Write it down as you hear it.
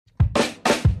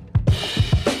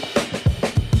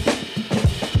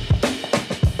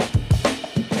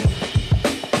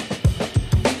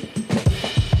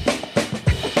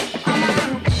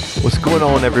going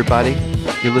on, everybody?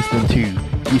 You're listening to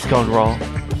East Coast Raw.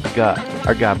 We got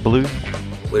our guy Blue.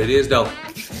 What it is, though.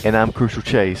 And I'm Crucial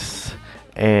Chase.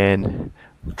 And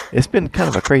it's been kind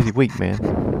of a crazy week,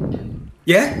 man.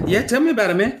 Yeah. Tell me about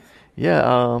it, man.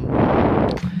 Yeah,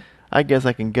 I guess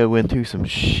I can go into some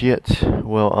shit.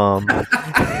 Well,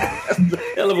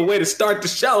 Hell of a way to start the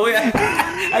show.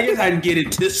 I guess I can get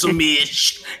into some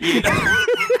ish. You know?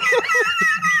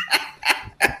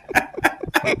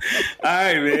 All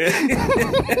right, man.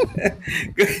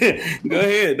 Go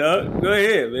ahead, dog. Go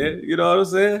ahead, man. You know what I'm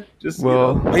saying? Just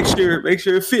make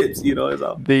sure it fits. You know, it's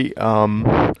all.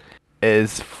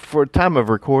 As for time of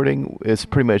recording, it's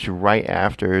pretty much right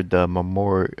after the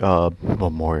Memorial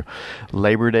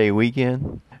Labor Day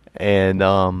weekend, and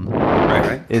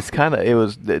right. It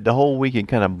was the whole weekend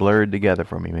kind of blurred together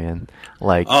for me, man.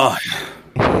 Like,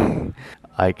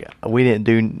 like we didn't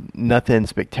do nothing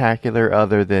spectacular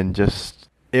other than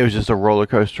it was just a roller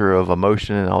coaster of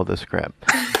emotion and all this crap.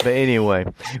 But anyway,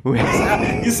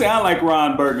 you sound like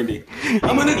Ron Burgundy.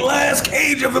 I'm in the glass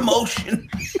cage of emotion.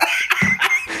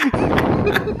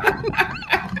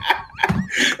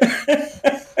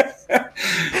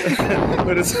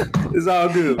 But it's all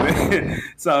good, man.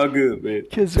 It's all good, man.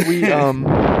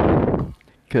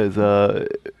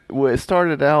 It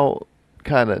started out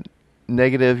kind of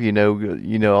negative, you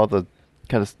know all the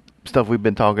kind of stuff we've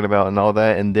been talking about and all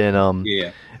that, and then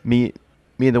me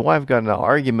and the wife got in an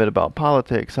argument about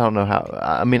politics. I don't know how.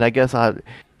 I mean, I guess I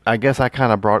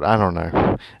kind of brought. I don't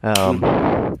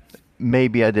know.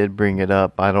 Maybe I did bring it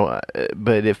up. I don't.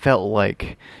 But it felt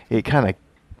like it kind of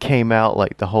came out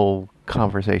like the whole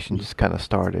conversation just kind of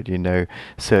started, you know.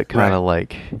 So it kind of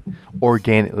like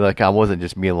organic. Like I wasn't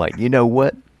just being like, you know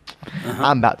what.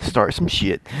 I'm about to start some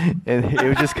shit, and it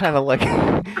was just kind of like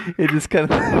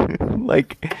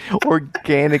like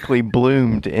organically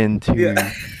bloomed into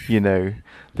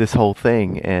this whole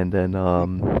thing, and then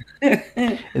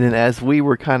as we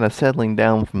were kind of settling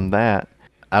down from that,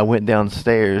 I went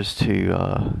downstairs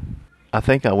to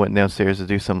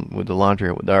do something with the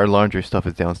laundry. Our laundry stuff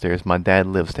is downstairs. My dad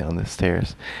lives down the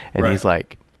stairs, and he's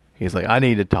like I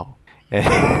need to talk.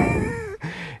 And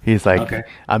he's like, okay.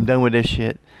 I'm done with this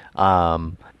shit.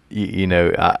 I've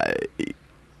either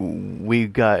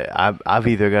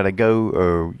got to go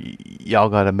or y'all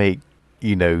got to make,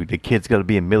 the kids got to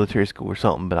be in military school or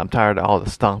something, but I'm tired of all the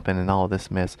stomping and all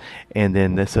this mess. And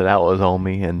then so that was on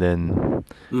me. And then,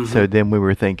 so then we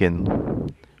were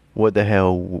thinking, what the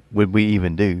hell would we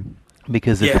even do?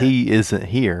 Because if he isn't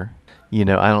here, I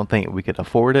don't think we could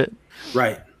afford it.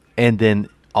 Right. And then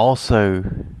also,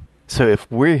 so if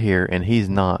we're here and he's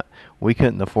not, we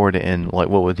couldn't afford it, and like,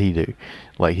 what would he do?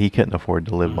 Like, he couldn't afford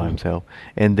to live by himself.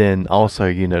 And then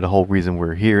also, the whole reason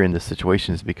we're here in this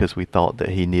situation is because we thought that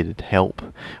he needed help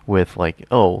with, like,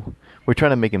 we're trying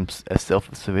to make him as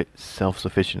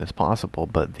self-sufficient as possible.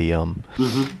 But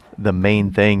the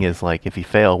main thing is, like, if he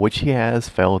failed, which he has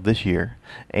failed this year,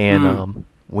 and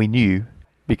we knew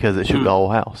because it shook the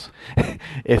whole house.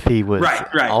 If he was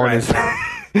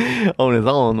on his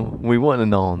own, we wouldn't have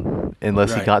known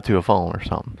unless he got to a phone or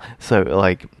something. So,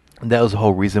 like, that was the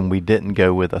whole reason we didn't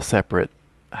go with a separate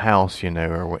house,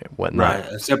 or whatnot.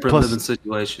 Right, a separate living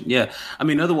situation. Yeah. I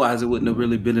mean, otherwise it wouldn't have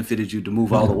really benefited you to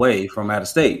move all the way from out of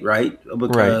state, right?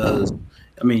 Because,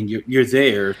 I mean, you're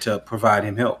there to provide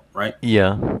him help, right?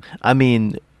 Yeah. I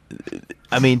mean,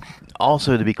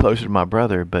 also to be closer to my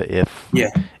brother, but if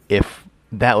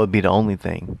that would be the only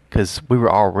thing, because we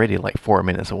were already like 4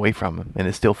 minutes away from him, and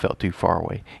it still felt too far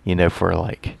away, for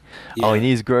like, he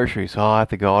needs groceries, so I have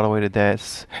to go all the way to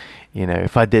Dad's.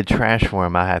 If I did trash for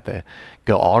him, I had to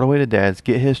go all the way to Dad's,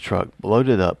 get his truck, load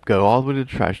it up, go all the way to the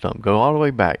trash dump, go all the way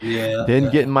back, then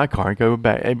get in my car and go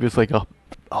back. It was like a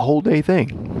whole day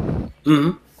thing.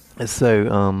 Mm-hmm.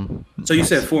 So, so you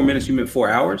said 4 minutes, you meant 4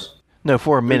 hours? No,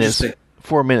 4 minutes.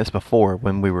 4 minutes before,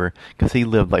 when we were, because he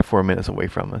lived like 4 minutes away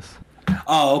from us.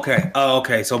 Oh,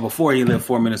 okay. So before he lived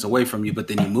 4 minutes away from you, but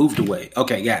then you moved away.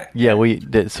 Okay, got it. Yeah, we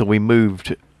did. So we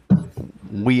moved.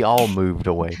 We all moved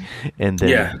away, and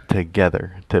then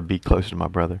together to be closer to my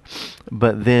brother.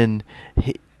 But then,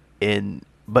 if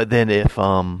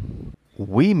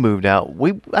we moved out,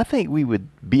 I think we would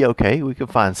be okay. We could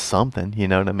find something, you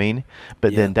know what I mean?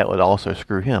 But then that would also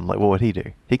screw him. Like, what would he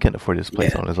do? He couldn't afford this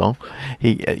place on his own.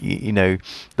 He,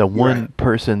 the one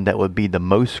person that would be the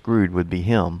most screwed would be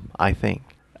him, I think.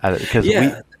 Because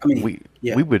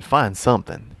we would find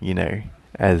something,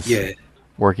 as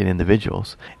working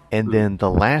individuals. And then the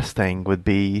last thing would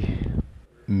be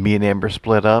me and Amber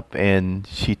split up, and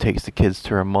she takes the kids to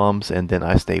her mom's, and then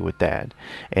I stay with Dad.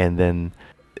 And then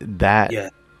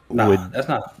that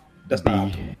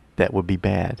that would be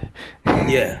bad.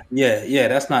 Yeah.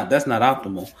 That's not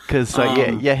optimal. Because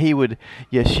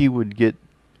she would get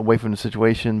away from the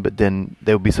situation, but then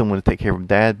there would be someone to take care of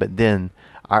Dad. But then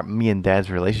me and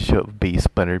Dad's relationship would be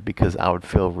splintered because I would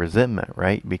feel resentment,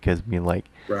 right? Because being like,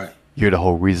 right, you're the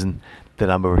whole reason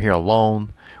that I'm over here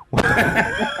alone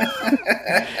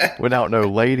without no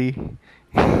lady.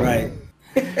 Right.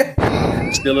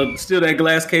 Still that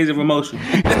glass case of emotion.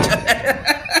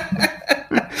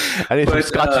 I need some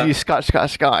scotch. Scotch.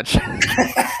 Scotch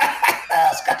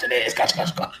it is.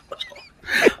 Scotch.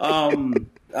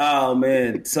 Oh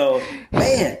man. So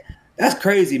man, that's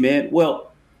crazy, man.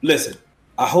 Well, listen.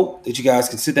 I hope that you guys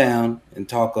can sit down and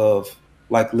talk of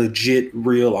like legit,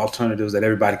 real alternatives that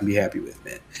everybody can be happy with,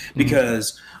 man.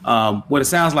 Because what it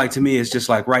sounds like to me is just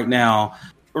like right now,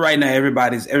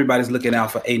 everybody's looking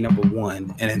out for a number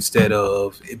one, and instead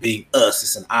of it being us,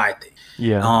 it's an I thing.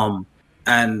 Yeah.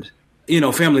 And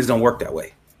families don't work that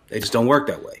way. They just don't work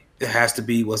that way. It has to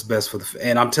be what's best for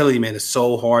and I'm telling you, man, it's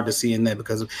so hard to see in that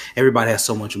because everybody has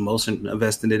so much emotion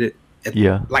invested in it.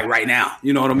 Like right now,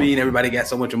 you know what I mean? Everybody got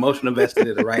so much emotion invested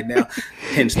in it right now,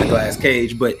 hence the glass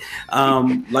cage. But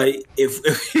like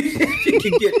if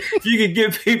you can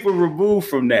get people removed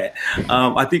from that,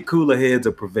 I think cooler heads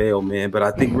will prevail, man. But I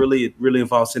think it really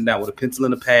involves sitting down with a pencil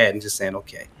and a pad and just saying,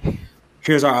 okay,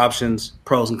 here's our options,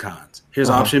 pros and cons. Here's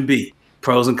option B,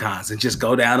 pros and cons, and just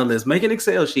go down the list. Make an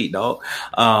Excel sheet, dog.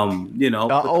 One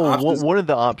of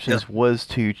the options was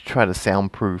to try to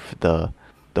soundproof the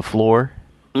floor.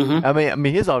 Mm-hmm. I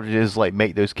mean, his option is like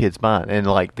make those kids mind, and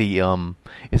like the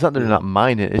it's not that they're not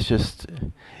minding. It's just,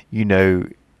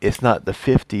 it's not the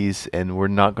 50s, and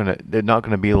they're not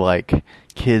gonna be like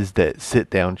kids that sit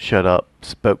down, shut up,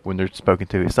 spoke when they're spoken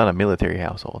to. It's not a military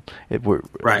household. We're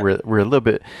a little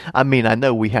bit. I mean, I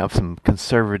know we have some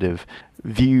conservative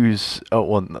views. Oh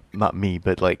well, not me,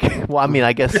 but like, well, I mean,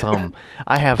 I guess some.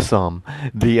 I have some.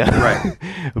 Right.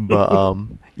 But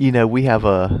we have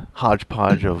a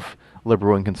hodgepodge of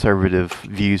liberal and conservative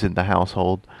views in the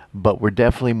household, but we're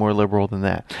definitely more liberal than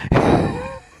that.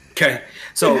 Okay,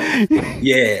 so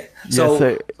yeah,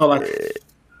 so like,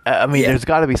 I mean, there's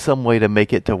got to be some way to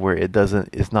make it to where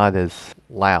it's not as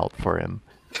loud for him.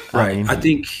 Right. I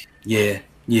think, yeah,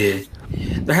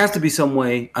 there has to be some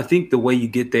way. I think the way you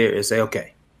get there is say,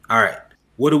 okay, all right,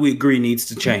 what do we agree needs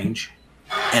to change,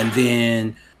 and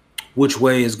then which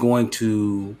way is going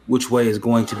to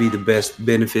be the best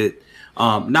benefit.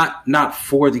 Not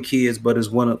for the kids, but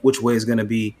which way is going to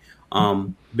be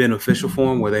beneficial for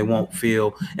them, where they won't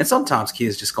feel. And sometimes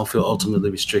kids just gonna feel ultimately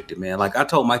restricted, man. Like I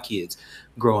told my kids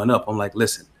growing up, I'm like,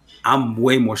 listen, I'm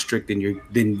way more strict than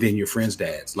your friends'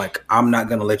 dads. Like I'm not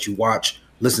gonna let you watch,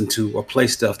 listen to, or play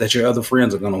stuff that your other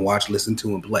friends are gonna watch, listen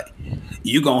to, and play.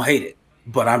 You gonna hate it,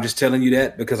 but I'm just telling you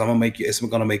that because it's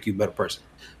gonna make you a better person.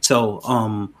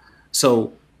 So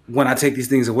when I take these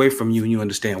things away from you and you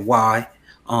understand why.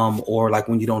 Or like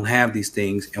when you don't have these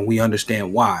things and we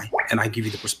understand why, and I give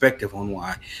you the perspective on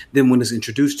why, then when it's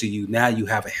introduced to you, now you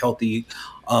have a healthy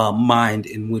mind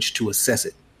in which to assess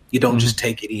it. You don't just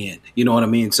take it in. You know what I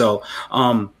mean? So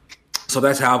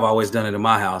that's how I've always done it in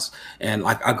my house. And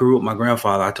like I grew up with my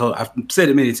grandfather. I've said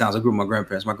it many times. I grew up with my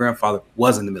grandparents. My grandfather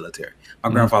was in the military. My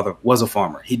grandfather was a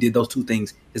farmer. He did those two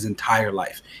things his entire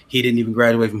life. He didn't even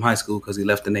graduate from high school because he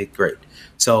left in 8th grade.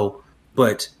 So,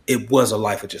 but it was a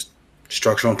life of just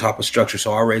structure on top of structure.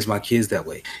 So I raised my kids that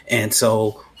way. And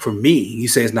so for me, you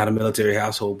say it's not a military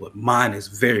household, but mine is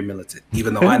very militant,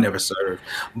 even though I never served.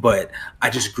 But I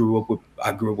just grew up with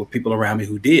people around me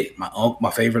who did.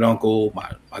 My favorite uncle,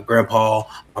 my grandpa,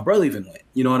 my brother even went.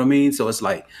 You know what I mean? So it's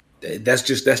like that's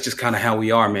just kind of how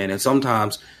we are, man. And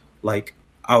sometimes, like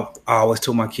I always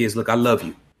tell my kids, look, I love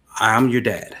you. I'm your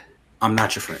dad. I'm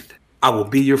not your friend. I will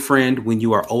be your friend when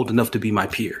you are old enough to be my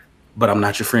peer, but I'm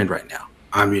not your friend right now.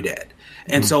 I'm your dad.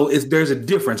 And so there's a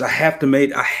difference. I had to make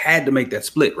that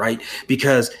split, right?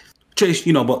 Because Chase,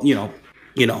 I'm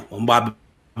a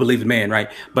believing man, right?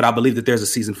 But I believe that there's a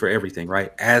season for everything,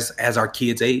 right? As our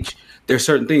kids age, there's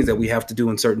certain things that we have to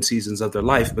do in certain seasons of their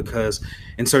life, because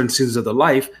in certain seasons of their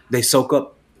life, they soak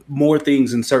up more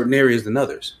things in certain areas than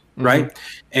others, right?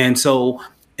 And so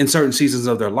in certain seasons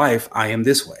of their life, I am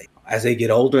this way. As they get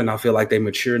older and I feel like they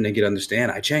mature and they get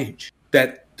understand, I change.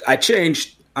 I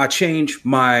change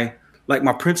my like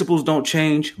my principles don't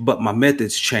change, but my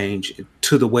methods change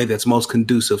to the way that's most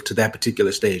conducive to that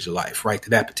particular stage of life, right? To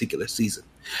that particular season.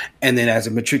 And then as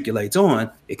it matriculates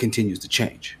on, it continues to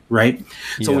change, right?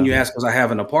 So when you ask, was I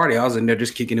having a party? I was in there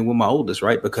just kicking it with my oldest,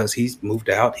 right? Because he's moved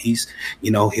out. He's,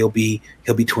 he'll be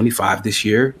 25 this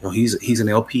year. He's an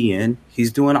LPN.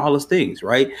 He's doing all his things,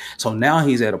 right? So now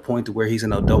he's at a point to where he's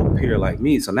an adult peer like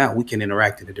me. So now we can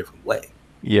interact in a different way.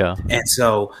 Yeah. And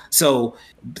so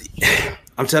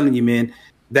I'm telling you, man,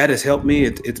 that has helped me.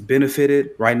 It's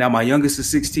benefited. Right now, my youngest is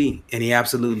 16, and he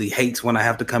absolutely hates when I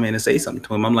have to come in and say something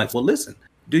to him. I'm like, well, listen,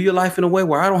 do your life in a way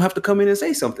where I don't have to come in and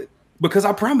say something, because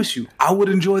I promise you, I would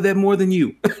enjoy that more than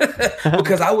you,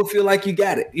 because I would feel like you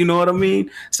got it. You know what I mean?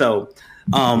 So,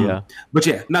 but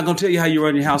yeah, not gonna tell you how you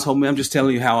run your household, man. I'm just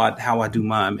telling you how I do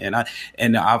mine, man. I've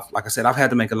like I said, I've had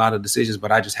to make a lot of decisions,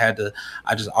 but I just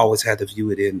always had to view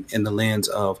it in the lens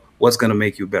of what's gonna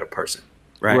make you a better person,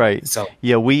 right? Right. So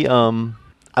yeah,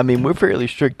 we're fairly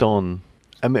strict on.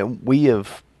 We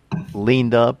have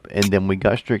leaned up and then we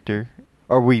got stricter,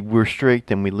 or we were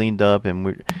strict and we leaned up, and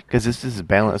because this is a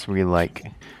balance. We're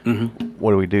like,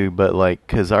 what do we do? But like,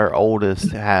 because our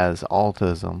oldest has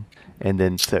autism. And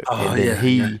then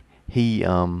he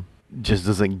just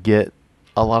doesn't get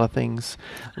a lot of things.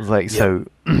 So,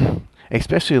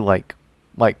 especially like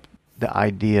the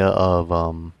idea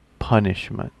of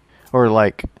punishment, or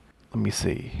like, let me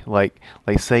see, like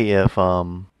say if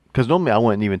because normally I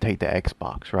wouldn't even take the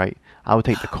Xbox, right? I would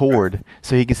take the cord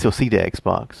so he can still see the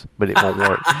Xbox, but it won't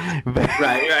work.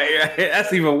 Right.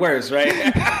 That's even worse,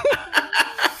 right?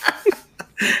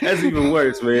 That's even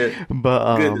worse, man.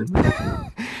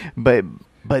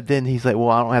 But then he's like, well,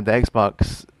 I don't have the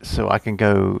Xbox, so I can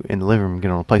go in the living room and get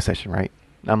on a PlayStation, right?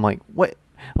 And I'm like, what?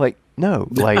 Like, no,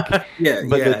 like,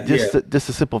 just the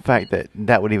simple fact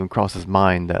that would even cross his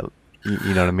mind, that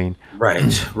you know what I mean? Right.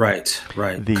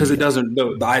 Because it doesn't.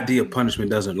 The idea of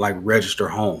punishment doesn't like register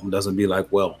home. Doesn't be like,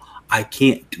 well, I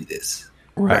can't do this.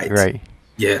 Right.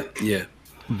 Yeah.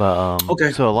 But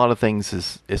okay. So a lot of things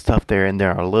is tough there, and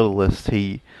there are littlest.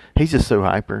 He's just so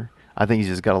hyper. I think he's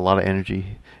just got a lot of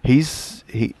energy. He's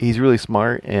really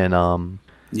smart, and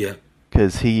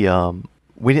because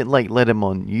we didn't like let him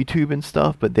on YouTube and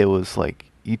stuff, but there was like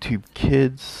YouTube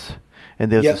Kids,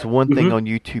 and there's this one thing on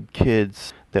YouTube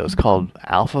Kids that was called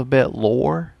Alphabet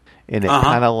Lore, and it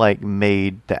kind of like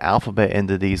made the alphabet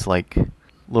into these like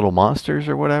little monsters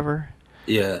or whatever.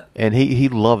 Yeah. And he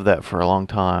loved that for a long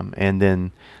time, and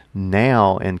then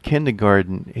now in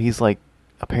kindergarten he's like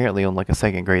apparently on like a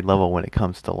second grade level when it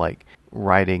comes to like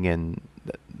writing and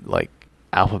like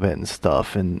alphabet and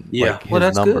stuff, and like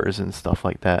his numbers and stuff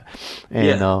like that.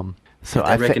 And so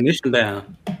I recognition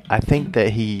down. I think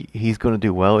that he's going to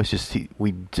do well. It's just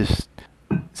we just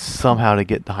somehow to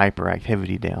get the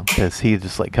hyperactivity down, because he's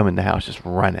just like coming in the house just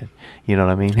running. You know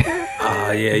what I mean?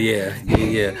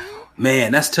 Yeah.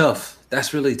 Man, that's tough.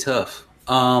 That's really tough.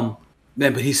 Man,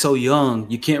 but he's so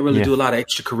young. You can't really do a lot of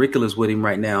extracurriculars with him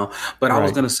right now. But I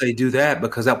was going to say do that,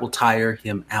 because that will tire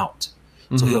him out.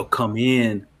 So he'll come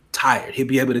in tired. He'll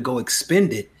be able to go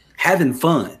expend it having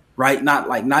fun, right?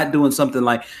 Not doing something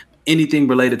like anything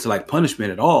related to like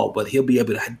punishment at all, but he'll be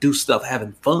able to do stuff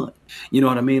having fun. You know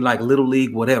what I mean? Like little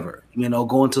league, whatever,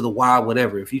 going to the Y,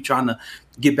 whatever. If you're trying to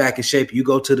get back in shape, you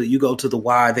go to the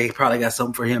Y, they probably got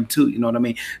something for him too. You know what I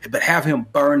mean? But have him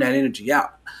burn that energy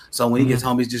out. So when he gets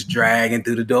home, he's just dragging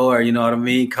through the door. You know what I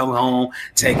mean? Come home,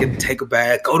 take a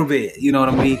bath, go to bed. You know what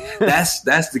I mean? That's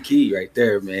the key right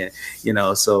there, man.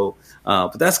 So,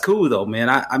 but that's cool though, man.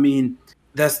 I mean,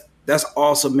 that's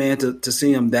awesome, man, to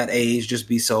see him that age just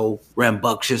be so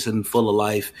rambunctious and full of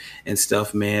life and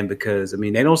stuff, man, because I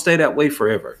mean, they don't stay that way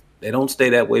forever.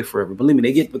 Believe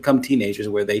me, they become teenagers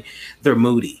where they're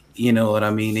moody. You know what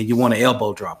I mean? And you want to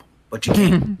elbow drop them, but you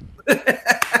can't.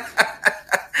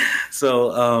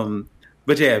 So,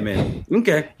 but yeah, man.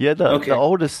 Okay. Yeah, the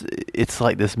oldest, it's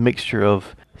like this mixture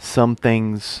of some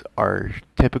things are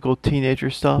typical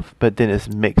teenager stuff, but then it's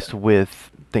mixed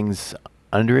with things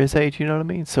under his age, you know what I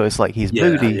mean? So it's like he's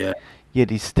moody,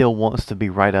 yet he still wants to be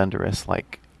right under us,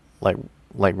 like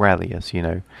Riley is,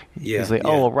 He's like,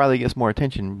 oh, well, Riley gets more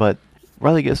attention, but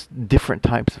Riley gets different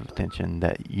types of attention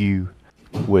that you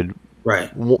would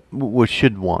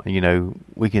should want.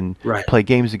 We can play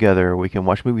games together, we can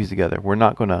watch movies together. We're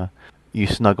not gonna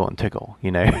snuggle and tickle,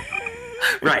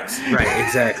 Right.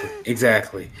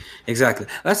 Exactly.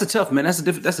 That's a tough, man. That's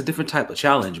a different type of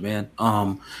challenge, man.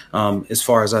 As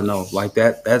far as I know, like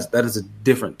that is a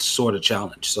different sort of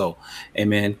challenge. So, hey,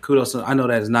 man, kudos. I know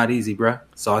that is not easy, bruh.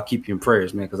 So I'll keep you in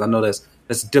prayers, man, because I know that's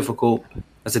a difficult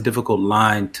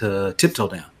line to tiptoe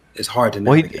down. it's hard to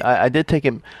Well, navigate. I did take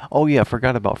him. Oh yeah, I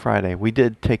forgot about Friday. We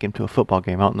did take him to a football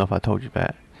game. I don't know if I told you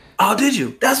that. Oh, did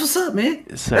you? That's what's up,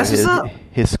 man. So That's what's up.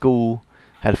 his school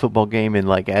had a football game, and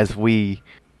like it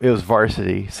was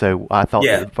varsity. So I thought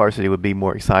Yeah. that varsity would be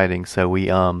more exciting. So we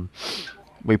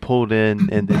pulled in,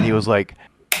 and then he was like,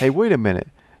 "Hey, wait a minute,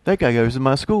 that guy goes to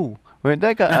my school." When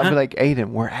that guy, I was like, "Aiden,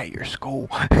 we're at your school."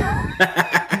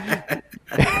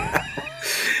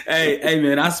 Hey,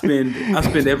 man, I spend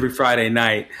every Friday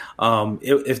night.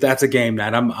 If that's a game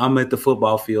night, I'm at the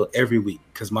football field every week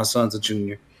because my son's a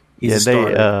junior. He's Yeah, a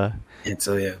starter, and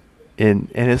so yeah. In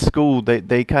his school,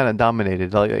 they kind of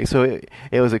dominated. Like so,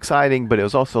 it was exciting, but it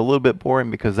was also a little bit boring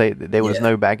because there was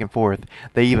no back and forth.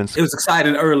 It was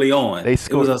exciting early on.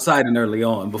 It was exciting early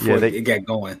on before it got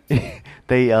going.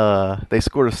 They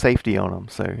scored a safety on them.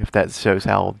 So if that shows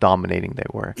how dominating they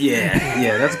were.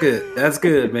 Yeah, that's good. That's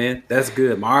good, man. That's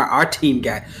good. Our team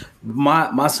got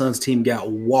my son's team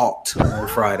got walked on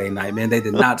Friday night. Man, they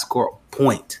did not score a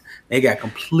point. They got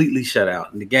completely shut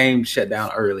out, and the game shut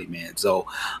down early, man. So,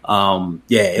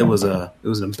 it was an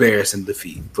embarrassing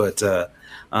defeat. But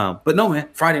no, man,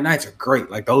 Friday nights are great.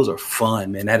 Like those are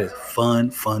fun, man. That is fun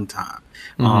time.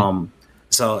 Mm-hmm.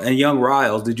 So, and young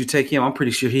Riles, did you take him? I'm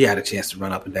pretty sure he had a chance to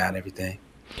run up and down everything.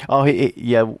 Oh,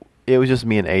 yeah, it was just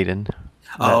me and Aiden.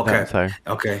 Oh, okay.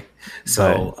 Okay.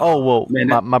 So, man,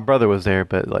 my brother was there,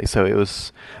 but like, so it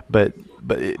was, but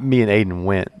me and Aiden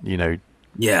went,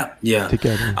 Yeah.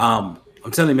 together. I'm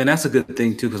telling you, man, that's a good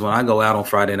thing too. Because when I go out on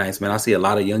Friday nights, man, I see a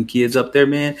lot of young kids up there,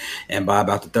 man. And by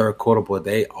about the third quarter, boy,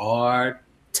 they are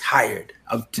tired.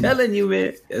 I'm telling you,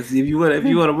 man. If you want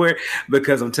to wear,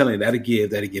 because I'm telling you, that'll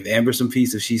give Amber some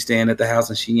peace if she's staying at the house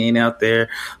and she ain't out there.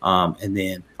 And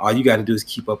then all you got to do is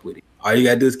keep up with him.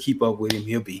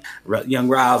 Young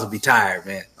Riles will be tired,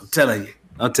 man. I'm telling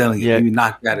you, yeah, you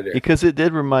knocked out of there. Because it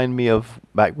did remind me of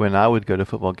back when I would go to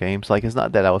football games. Like, it's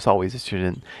not that I was always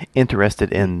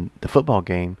interested in the football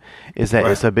game. Is that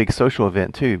It's a big social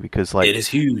event too? Because like it is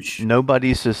huge.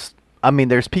 Nobody's just. I mean,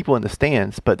 there's people in the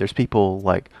stands, but there's people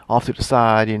like off to the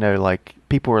side. Like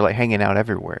people are like hanging out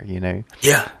everywhere.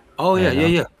 Yeah. Oh yeah,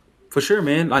 yeah. For sure,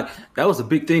 man. Like that was a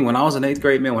big thing when I was in 8th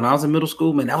grade, man. When I was in middle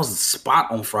school, man, that was a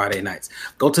spot on Friday nights.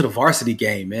 Go to the varsity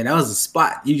game, man. That was a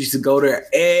spot. You used to go there,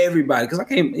 everybody. Because I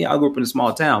grew up in a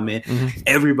small town, man. Mm-hmm.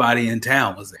 Everybody in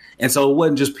town was there, and so it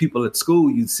wasn't just people at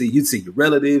school. You'd see your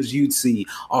relatives. You'd see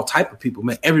all type of people,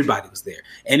 man. Everybody was there,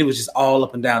 and it was just all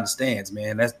up and down the stands,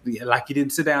 man. That's like you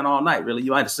didn't sit down all night, really.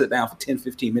 You might have sit down for 10,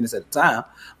 15 minutes at a time,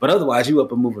 but otherwise you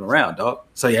up and moving around, dog.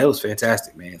 So yeah, it was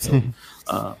fantastic, man. So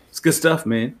it's good stuff,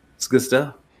 man. It's good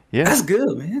stuff. Yeah. That's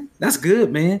good, man. That's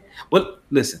good, man. Well,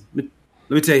 listen, let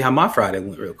me tell you how my Friday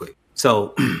went real quick.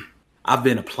 So I've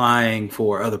been applying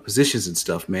for other positions and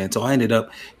stuff, man. So I ended up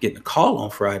getting a call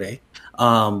on Friday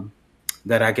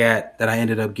that I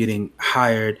ended up getting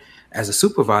hired as a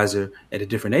supervisor at a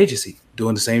different agency,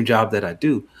 doing the same job that I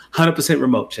do. 100%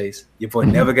 remote, Chase. Your boy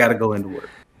never got to go into work.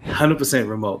 100%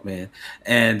 remote, man.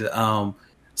 And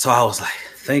so I was like,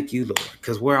 thank you, Lord.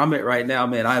 Because where I'm at right now,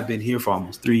 man, I've been here for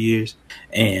almost 3 years.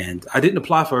 And I didn't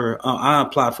apply for, I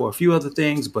applied for a few other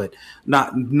things, but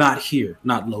not here,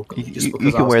 not locally. Just because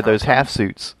you can wear those half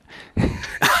suits.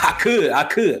 I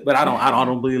could, but I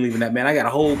don't believe in that, man. I got a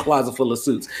whole closet full of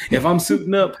suits. If I'm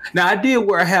suiting up, now I did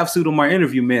wear a half suit on my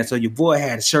interview, man. So your boy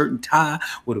had a shirt and tie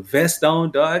with a vest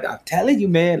on, dog. I'm telling you,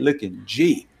 man, looking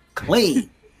clean.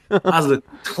 I was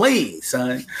looking clean,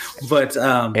 son. But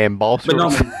and ball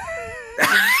shorts.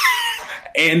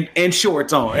 And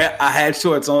shorts on. I had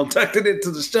shorts on, tucked it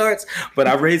into the shorts, but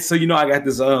I raised. So I got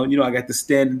this. I got this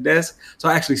standing desk. So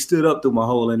I actually stood up through my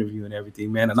whole interview and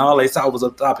everything, man. And all they saw was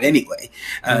up top anyway.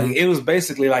 It was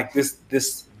basically like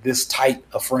this tight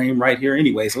a frame right here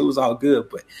anyway. So it was all good.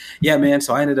 But yeah, man.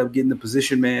 So I ended up getting the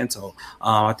position, man. So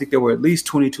I think there were at least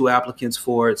 22 applicants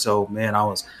for it. So man, I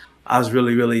was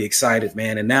really, really excited,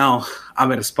 man. And now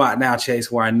I'm at a spot now,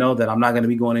 Chase, where I know that I'm not going to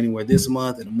be going anywhere this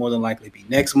month. It'll more than likely be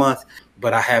next month.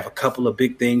 But I have a couple of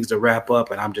big things to wrap up,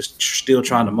 and I'm just still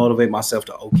trying to motivate myself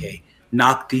to,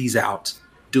 knock these out,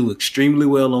 do extremely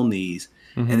well on these.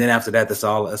 Mm-hmm. And then after that, that's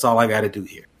all I got to do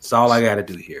here. That's all I got to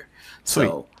do here. Sweet.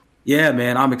 So, yeah,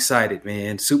 man, I'm excited,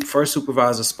 man. First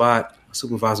supervisor spot,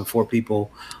 supervising 4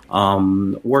 people,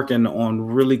 working on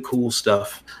really cool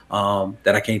stuff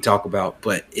that I can't talk about,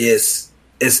 but it's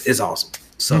awesome.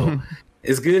 So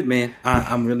it's good, man.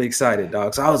 I'm really excited,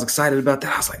 dog. So I was excited about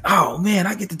that. I was like, oh man,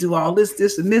 I get to do all this,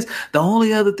 and this. The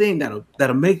only other thing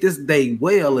that'll make this day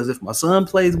well is if my son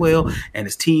plays well and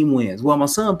his team wins. Well, my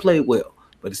son played well,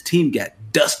 but his team got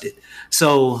dusted.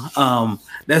 So that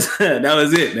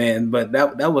was it, man. But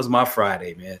that was my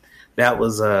Friday, man. That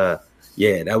was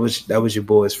Yeah, that was your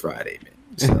boy's Friday,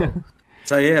 man.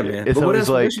 So yeah, man. It's But what always else?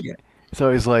 What like, you got? it's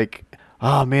always like,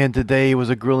 oh man, today was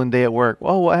a grueling day at work.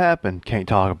 Well, what happened? Can't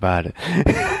talk about it.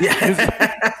 Yeah.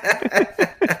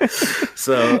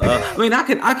 So I mean, I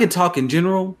can talk in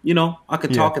general. I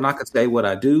can talk and I can say what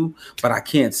I do, but I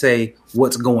can't say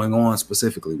what's going on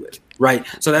specifically with it. Right.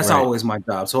 So that's always my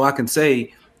job. So I can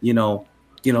say,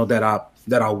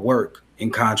 that I work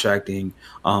in contracting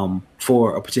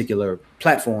for a particular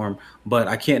platform, but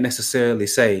I can't necessarily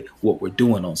say what we're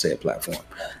doing on said platform.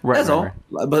 That's all.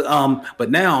 But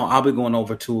now I'll be going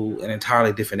over to an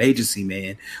entirely different agency,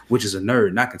 man, which is a nerd,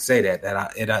 and I can say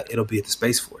it'll be at the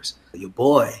Space Force. Your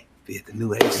boy be at the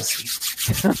new agency.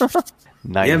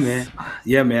 Nice.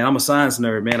 Yeah, man. I'm a science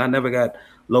nerd, man. I never got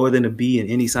lower than a B in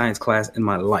any science class in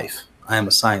my life. I am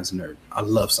a science nerd. I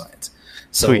love science.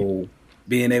 So Sweet.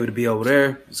 Being able to be over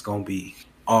there is going to be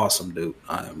awesome, dude.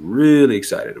 I am really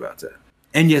excited about that.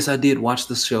 And yes, I did watch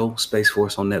the show Space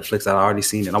Force on Netflix. I already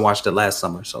seen it. I watched it last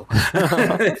summer. So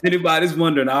if anybody's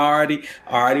wondering, I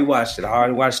already watched it. I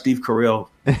already watched Steve Carell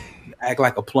act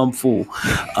like a plumb fool.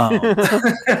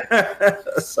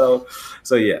 So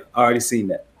yeah, I already seen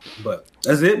that. But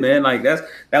that's it, man. Like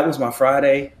that was my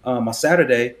Friday. My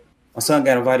Saturday, my son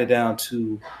got invited down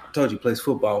to, I told you, he plays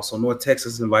football. So North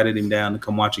Texas invited him down to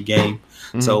come watch a game.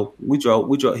 Mm-hmm. So we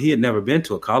drove. He had never been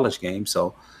to a college game.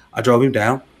 So I drove him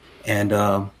down. And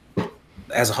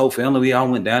as a whole family, we all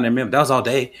went down there. Remember, that was all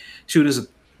day. Shoot, it was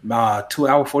a 2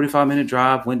 hour, 45-minute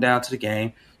drive, went down to the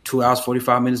game. 2 hours,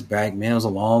 45 minutes back. Man, it was a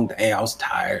long day. I was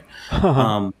tired.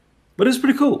 But it's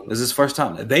pretty cool. It's his first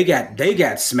time. They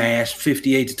got smashed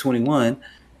 58-21.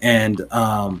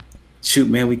 And shoot,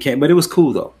 man, we can't. But it was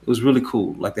cool, though. It was really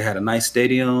cool. Like, they had a nice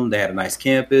stadium. They had a nice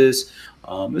campus.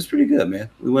 It was pretty good, man.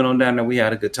 We went on down there. We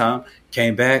had a good time.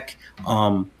 Came back.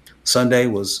 Sunday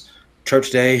was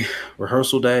church day,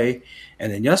 rehearsal day.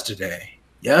 And then yesterday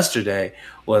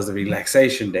was the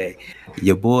relaxation day.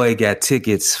 Your boy got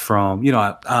tickets from,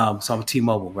 so I'm a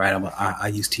T-Mobile, right? I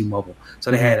use T-Mobile. So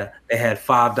they had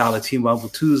 $5 T-Mobile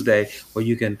Tuesday where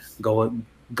you can go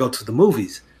to the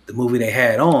movies. The movie they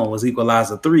had on was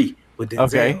Equalizer 3 with Denzel.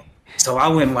 Okay. So I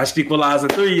went and watched Equalizer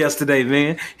 3 yesterday,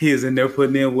 man. He was in there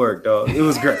putting in work, dog. It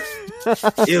was great.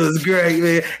 It was great,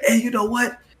 man. And you know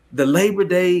what? The Labor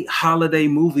Day holiday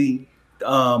movie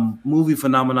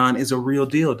phenomenon is a real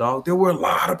deal, dog. There were a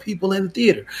lot of people in the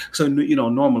theater. So,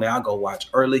 normally I go watch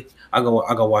early. I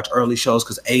go watch early shows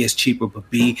because A, is cheaper, but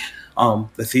B,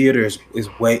 the theater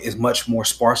is much more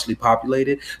sparsely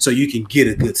populated, so you can get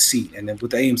a good seat. And then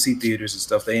with the AMC theaters and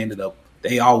stuff,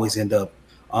 they always end up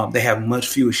they have much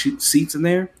fewer seats in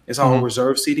there. It's all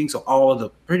reserved seating,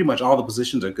 so pretty much all the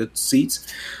positions are good seats.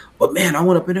 But man, I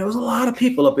went up in there. There was a lot of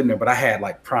people up in there, but I had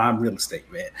like prime real estate,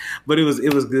 man. But it was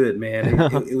good, man.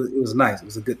 It was nice. It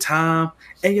was a good time.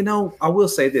 And I will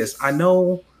say this: I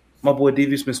know my boy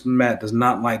Devious Mr. Matt does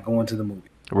not like going to the movie,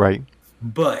 right?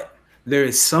 But there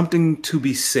is something to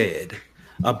be said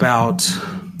about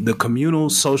the communal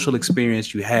social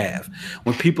experience you have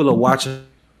when people are watching.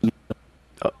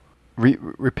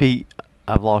 Repeat.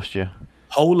 I've lost you.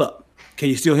 Hold up. Can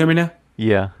you still hear me now?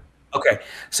 Yeah. Okay,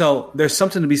 so there's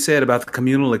something to be said about the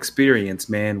communal experience,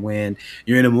 man, when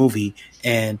you're in a movie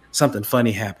and something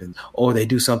funny happens or they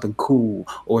do something cool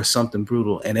or something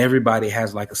brutal and everybody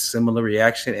has like a similar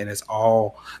reaction and it's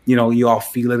all, you all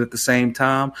feel it at the same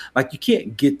time. Like you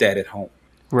can't get that at home.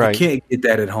 Right. You can't get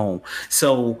that at home.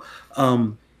 So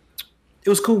it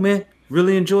was cool, man.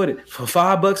 Really enjoyed it. For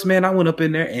 $5, man, I went up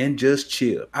in there and just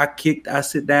chilled. I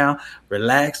sit down,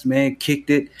 relaxed, man, kicked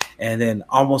it. And then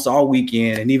almost all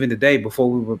weekend and even today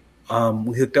before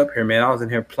we hooked up here, man, I was in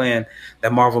here playing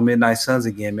that Marvel Midnight Suns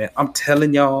again, man. I'm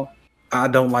telling y'all, I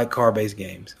don't like car-based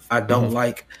games. I don't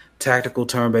like tactical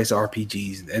turn-based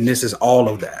RPGs. And this is all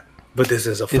of that. But this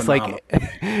is a phenomenal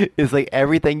it's like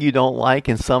everything you don't like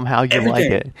and somehow you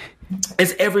like it.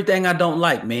 It's everything I don't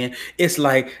like, man. It's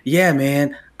like, yeah,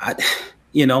 man,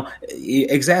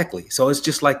 exactly. So it's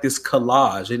just like this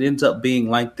collage. It ends up being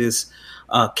like this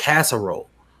casserole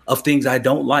of things I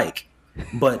don't like,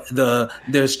 but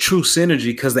there's true synergy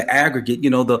because the aggregate,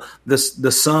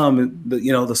 the sum,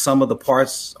 the sum of the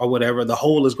parts or whatever, the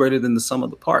whole is greater than the sum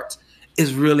of the parts.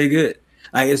 Is really good.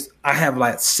 I have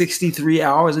like 63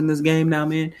 hours in this game now,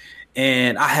 man.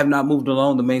 And I have not moved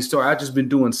along the main story. I've just been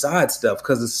doing side stuff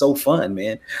because it's so fun,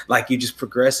 man. Like you're just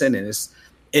progressing, and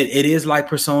it is like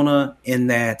Persona in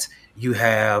that you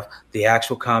have the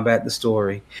actual combat, the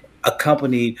story,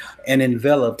 accompanied and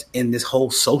enveloped in this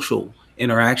whole social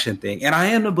interaction thing. And I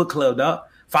am the book club, dog.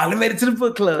 Finally made it to the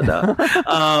book club,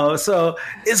 dog. So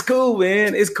it's cool,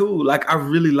 man. It's cool. Like I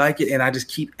really like it, and I just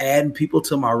keep adding people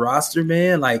to my roster,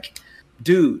 man. Like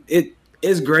dude,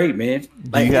 it's great, man. Do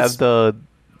Like you have it's the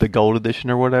gold edition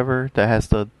or whatever that has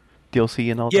the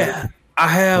DLC and all that? yeah. I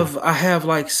have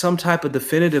like some type of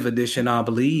definitive edition, I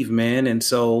believe, man. And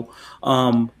so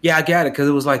yeah, I got it because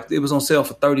it was on sale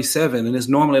for 37 and it's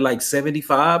normally like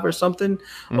 75 or something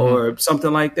or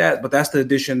something like that. But that's the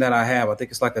edition that I have. I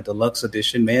think it's like a deluxe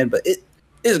edition, man. But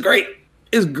it's great.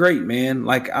 It's great, man.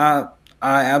 Like I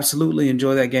absolutely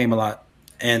enjoy that game a lot.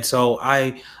 And so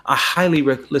I highly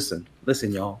listen,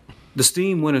 y'all. The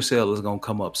Steam Winter Sale is gonna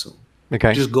come up soon.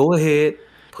 Okay. Just go ahead,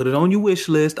 put it on your wish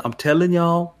list. I'm telling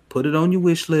y'all, put it on your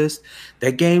wish list.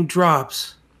 That game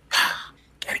drops.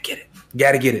 Gotta get it.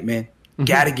 Gotta get it, man.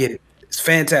 Gotta get it. It's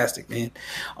fantastic, man.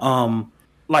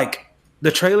 Like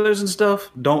the trailers and stuff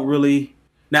don't really.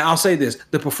 Now I'll say this: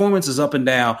 the performance is up and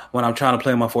down when I'm trying to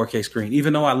play on my 4K screen.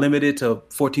 Even though I limit it to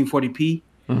 1440p,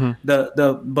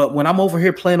 but when I'm over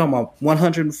here playing on my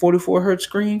 144 hertz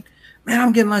screen, man,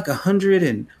 I'm getting like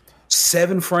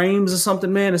 107 frames or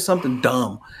something, man. It's something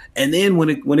dumb. And then when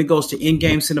it goes to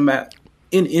in-game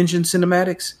in-engine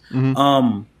cinematics,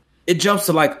 it jumps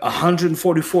to like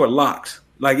 144 locked.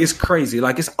 Like it's crazy.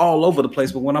 Like it's all over the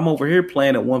place. But when I'm over here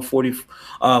playing at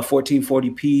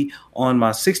 1440p on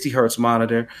my 60 hertz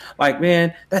monitor, like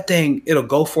man, that thing it'll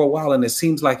go for a while, and it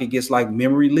seems like it gets like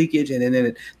memory leakage, and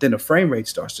then the frame rate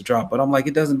starts to drop. But I'm like,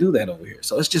 it doesn't do that over here,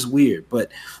 so it's just weird.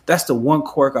 But that's the one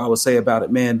quirk I would say about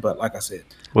it, man. But like I said,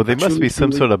 well, there must be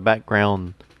some sort of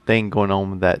background thing going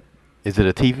on with that. Is it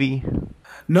a TV?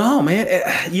 No, man.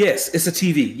 Yes, it's a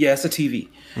TV. Yeah, it's a TV.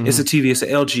 It's a TV. It's an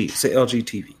LG. It's an LG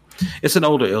TV. It's an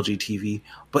older LG TV,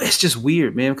 but it's just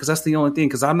weird, man, because that's the only thing.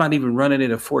 Because I'm not even running it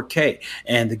at 4K,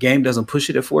 and the game doesn't push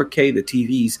it at 4K. The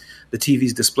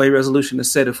TV's display resolution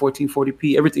is set at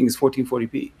 1440p. Everything is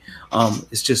 1440p.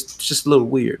 It's just a little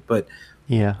weird, but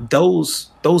yeah,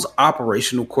 those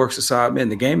operational quirks aside, man,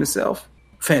 the game itself,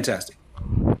 fantastic.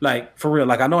 Like for real.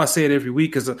 Like I know I say it every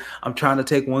week because I'm trying to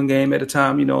take one game at a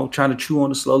time. You know, trying to chew on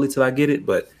it slowly till I get it.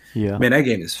 But yeah, man, that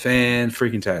game is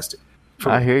fan-freaking-tastic.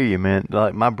 I hear you, man.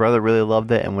 Like my brother really loved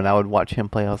it, and when I would watch him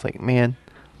play, I was like, man,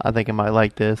 I think I might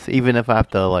like this, even if I have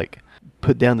to like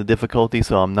put down the difficulty,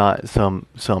 so I'm not some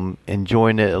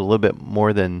enjoying it a little bit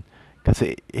more than because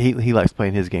he likes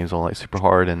playing his games on like super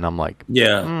hard, and I'm like,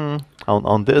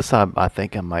 on this, I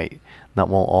think I might not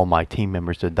want all my team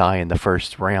members to die in the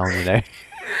first round, you know.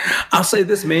 I'll say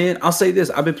this, man. I'll say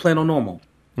this. I've been playing on normal.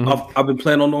 I've been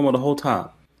playing on normal the whole time,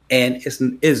 and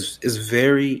it's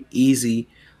very easy.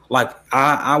 Like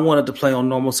I wanted to play on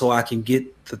normal so I can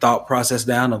get the thought process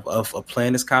down of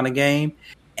playing this kind of game,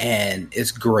 and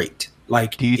it's great.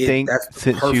 Like, do you think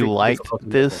since you liked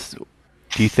this,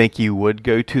 do you think you would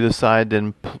go to the side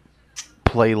and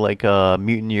play like a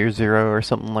Mutant Year Zero or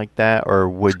something like that, or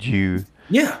would you?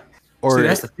 Yeah. Or see,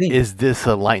 that's the thing. Is this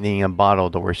a lightning in a bottle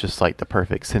to where it's just like the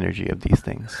perfect synergy of these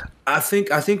things? I think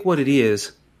what it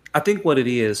is.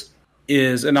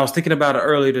 Is, and I was thinking about it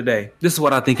earlier today. This is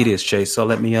what I think it is, Chase. So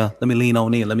let me lean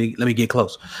on in. Let me get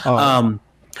close.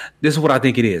 This is what I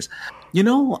think it is. You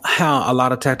know how a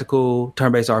lot of tactical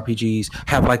turn-based RPGs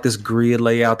have like this grid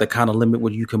layout that kind of limit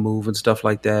where you can move and stuff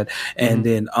like that, and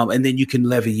then you can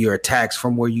levy your attacks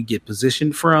from where you get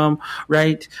positioned from,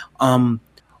 right?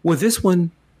 With this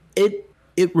one, it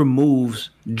removes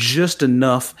just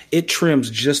enough. It trims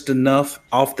just enough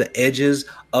off the edges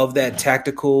of that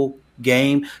tactical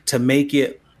game to make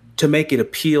it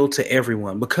appeal to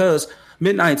everyone, because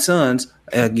Midnight Suns,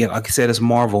 again, like I said, it's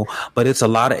Marvel, but it's a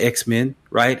lot of X-Men,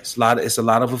 right? It's a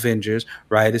lot of Avengers,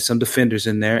 right? There's some Defenders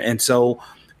in there, and so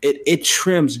it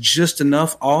trims just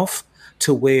enough off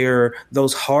to where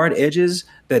those hard edges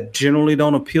that generally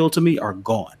don't appeal to me are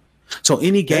gone. So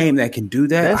any game that can do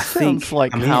that, I think, sounds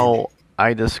like how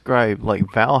I describe like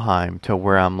Valheim, to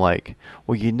where I'm like,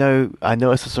 well, I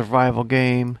know it's a survival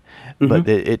game, but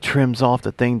it trims off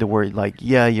the thing to where, like,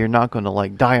 yeah, you're not going to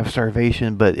like die of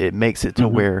starvation, but it makes it to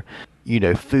where,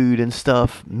 food and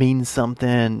stuff means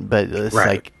something, but it's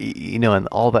like, and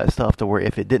all that stuff, to where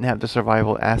if it didn't have the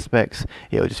survival aspects,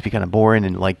 it would just be kind of boring,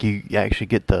 and like you actually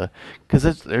get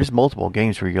because there's multiple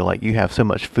games where you're like, you have so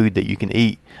much food that you can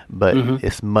eat, but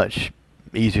it's much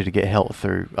easier to get health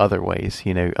through other ways,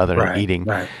 other than eating.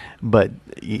 But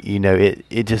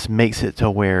it just makes it to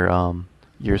where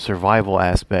your survival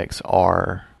aspects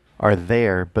are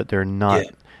there, but they're not.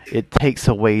 Yeah. It takes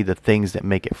away the things that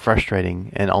make it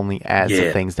frustrating and only adds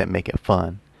the things that make it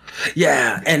fun.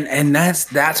 Yeah, and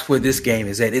that's where this game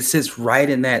is at. It sits right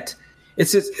in that.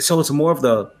 So it's more of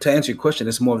to answer your question,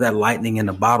 it's more of that lightning in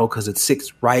the bottle, because it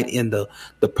sits right in the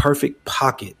perfect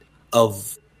pocket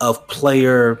of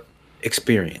player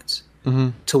experience.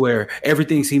 to where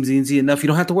everything seems easy enough. You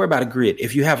don't have to worry about a grid.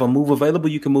 If you have a move available,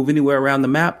 you can move anywhere around the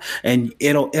map, and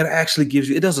it actually gives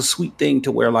you. It does a sweet thing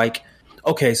to where like,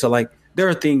 okay, so like there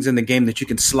are things in the game that you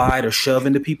can slide or shove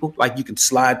into people. Like you can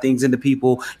slide things into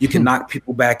people. You can knock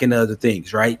people back into other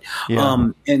things, right? Yeah.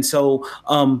 And so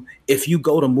if you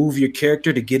go to move your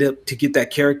character to get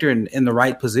that character in the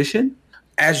right position,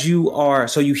 as you are,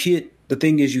 so you hit. The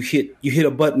thing is, you hit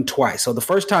a button twice. So the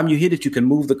first time you hit it, you can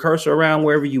move the cursor around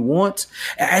wherever you want.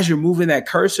 As you're moving that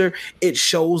cursor, it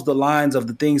shows the lines of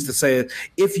the things to say,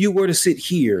 if you were to sit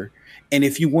here, and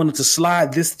if you wanted to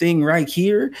slide this thing right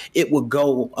here, it would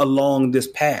go along this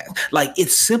path. Like it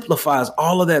simplifies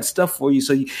all of that stuff for you.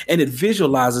 And it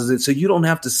visualizes it so you don't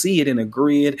have to see it in a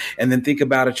grid and then think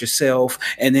about it yourself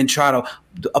and then try to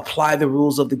apply the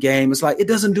rules of the game. It's like, it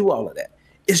doesn't do all of that.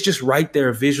 It's just right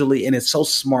there visually, and it's so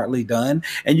smartly done.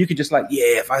 And you can just like,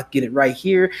 yeah, if I get it right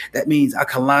here, that means I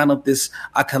can line up,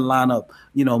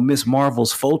 Miss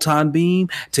Marvel's photon beam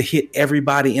to hit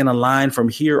everybody in a line from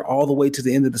here all the way to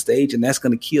the end of the stage. And that's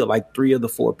going to kill like 3 of the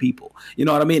 4 people. You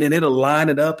know what I mean? And it'll line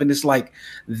it up. And it's like,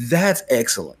 that's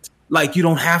excellent. Like you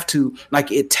don't have to,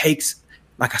 like it takes,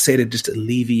 like I said, it just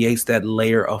alleviates that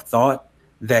layer of thought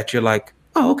that you're like,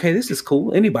 oh, okay, this is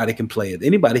cool. Anybody can play it.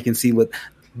 Anybody can see what.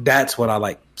 That's what I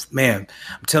like, man.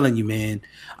 I'm telling you, man.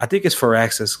 I think it's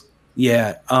Firaxis.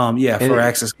 Yeah,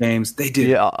 Firaxis games. They did.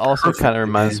 Yeah, also kind of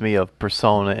reminds me of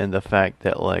Persona in the fact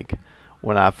that like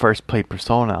when I first played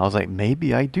Persona, I was like,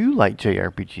 maybe I do like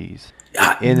JRPGs.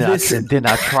 And then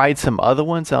I tried some other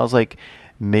ones. I was like,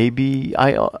 maybe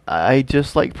I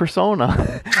just like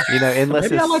Persona, unless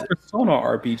maybe I like Persona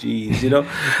RPGs,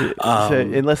 so,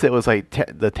 unless it was like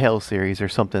the Tales series or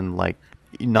something like.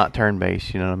 Not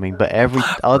turn-based, you know what I mean? But every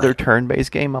other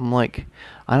turn-based game, I'm like,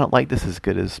 I don't like this as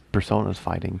good as Persona's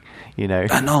fighting,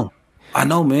 I know,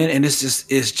 man. And it's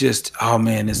just, oh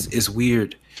man, it's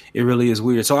weird. It really is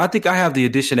weird. So I think I have the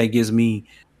edition that gives me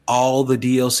all the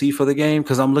DLC for the game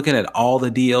because I'm looking at all the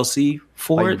DLC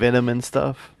for like it. Venom and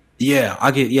stuff. Yeah,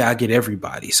 I get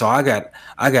everybody. So I got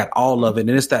all of it,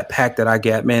 and it's that pack that I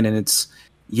got, man. And it's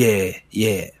yeah.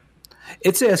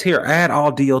 It says here, add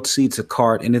all DLC to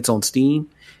cart, and it's on Steam.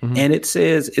 And it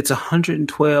says it's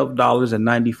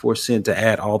 $112.94 to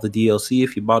add all the DLC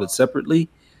if you bought it separately.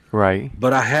 Right.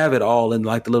 But I have it all in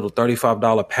like the little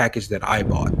 $35 package that I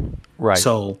bought. Right.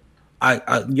 So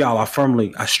y'all, I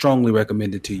strongly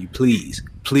recommend it to you. Please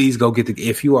go get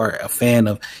if you are a fan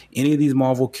of any of these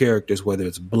Marvel characters, whether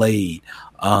it's Blade,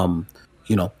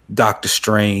 Doctor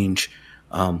Strange,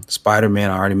 Spider-Man.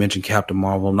 I already mentioned Captain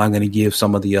Marvel. I'm not going to give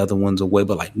some of the other ones away,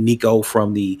 but like Nico is she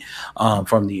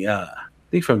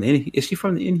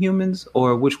from the Inhumans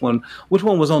or which one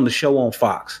was on the show on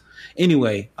Fox?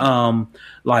 Anyway, not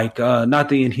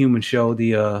the Inhuman show,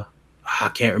 I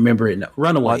can't remember it now.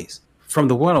 Runaways. From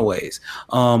the Runaways.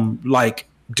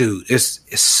 Dude, it's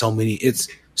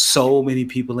so many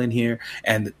people in here,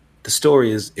 and the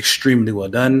story is extremely well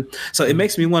done. So it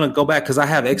makes me want to go back because I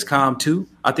have XCOM 2.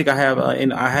 I think I have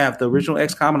I have the original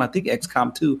XCOM and I think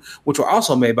XCOM 2, which were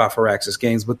also made by Firaxis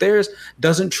Games, but theirs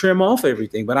doesn't trim off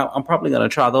everything. But I'm probably going to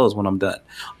try those when I'm done.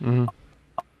 Mm-hmm.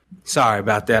 Sorry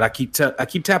about that. I keep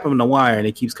tapping the wire and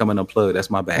it keeps coming unplugged. That's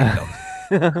my bad,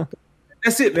 though.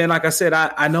 That's it, man. Like I said,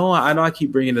 I know I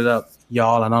keep bringing it up,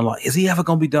 y'all, and I'm like, is he ever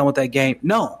gonna be done with that game?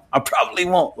 No, I probably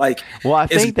won't. I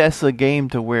think that's a game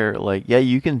to where,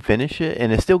 you can finish it,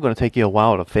 and it's still gonna take you a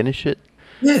while to finish it.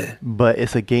 Yeah, but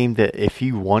it's a game that if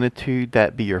you wanted to,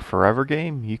 that be your forever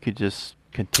game. You could just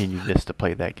continue just to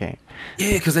play that game.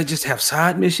 Yeah, because they just have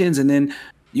side missions, and then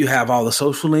you have all the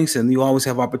social links, and you always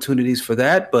have opportunities for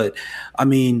that. But I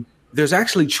mean, there's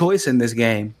actually choice in this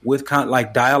game with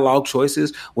dialogue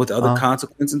choices with other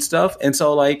consequences and stuff. And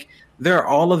so there are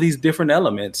all of these different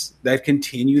elements that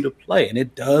continue to play. And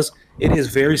it is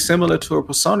very similar to a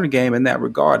Persona game in that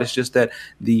regard. It's just that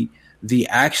the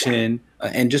action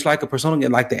and just like a Persona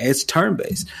game, it's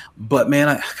turn-based. But man,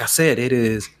 like I said, it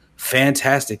is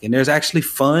fantastic, and there's actually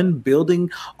fun building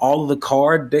all of the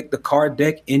card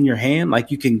deck in your hand.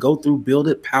 Like you can go through, build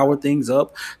it, power things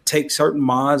up, take certain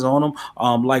mods on them,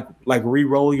 like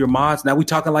re-roll your mods. Now we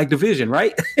talking like Division,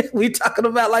 right? We talking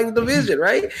about like Division,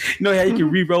 right? You know how you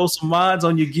can re-roll some mods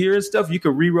on your gear and stuff. You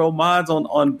can re-roll mods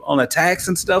on attacks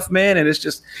and stuff, man. And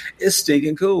it's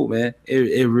stinking cool, man.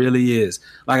 It really is.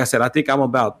 Like I said, I think I'm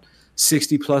about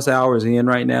 60 plus hours in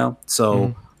right now.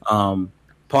 So,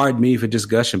 pardon me for just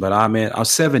gushing, but I'm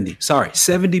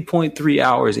 70.3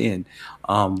 hours in.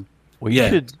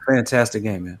 Fantastic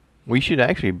game, man. We should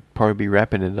actually probably be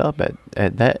wrapping it up at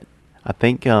that. I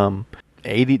think the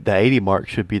 80 mark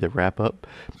should be the wrap up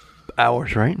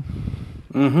hours, right?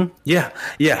 Mm-hmm. Yeah.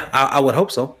 I would hope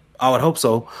so. I would hope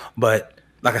so. But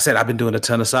like I said, I've been doing a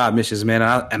ton of side missions, man,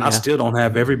 and I still don't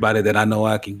have everybody that I know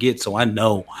I can get. So I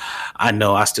know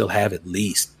I still have at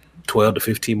least 12 to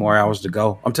 15 more hours to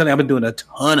go. I'm telling you, I've been doing a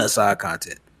ton of side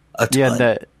content. A ton.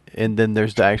 Yeah, and then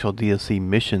there's the actual DLC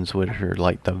missions, which are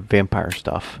like the vampire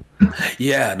stuff.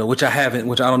 Yeah, no, which I haven't,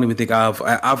 which I don't even think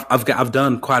I've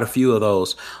done quite a few of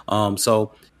those.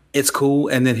 So it's cool.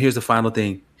 And then here's the final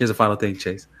thing.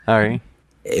 Chase. All right.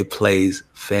 It plays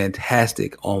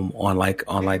fantastic on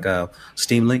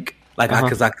Steam Link. Like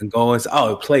because I can go and say,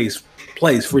 it plays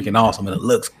freaking awesome and it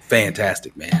looks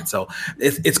fantastic, man. So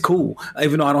it's cool.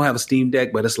 Even though I don't have a Steam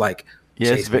Deck, but it's like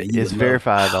it's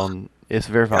verified on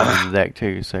the deck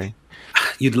too. So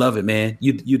you'd love it, man.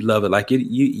 You'd love it. Like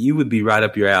you would be right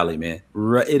up your alley, man.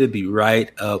 It'd be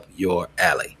right up your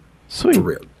alley. Sweet. For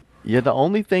real. Yeah, the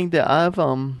only thing that I've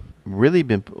really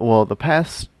been the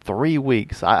past 3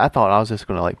 weeks, I thought I was just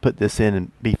gonna like put this in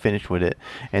and be finished with it,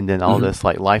 and then all this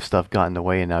like life stuff got in the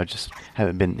way, and I just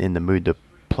haven't been in the mood to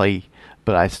play.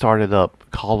 But I started up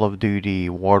Call of Duty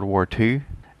World War II,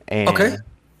 and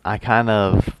I kind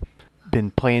of been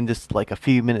playing just like a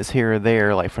few minutes here or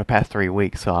there, like for the past 3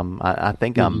 weeks. So I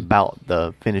think I'm about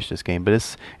to finish this game, but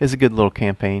it's a good little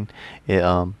campaign.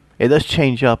 It does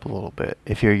change up a little bit.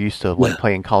 If you're used to like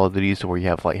playing Call of Duty, where you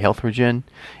have like health regen,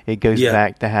 it goes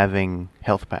back to having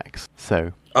health packs.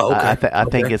 So I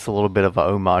think it's a little bit of a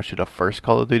homage to the first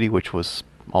Call of Duty, which was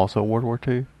also World War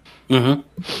II.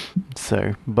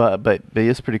 So, but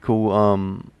it's pretty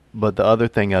cool. But the other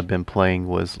thing I've been playing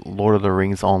was Lord of the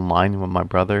Rings Online with my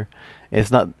brother.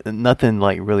 It's nothing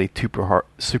like really super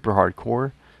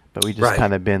hardcore, but we just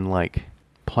kind of been like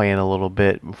playing a little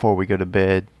bit before we go to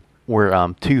bed. We're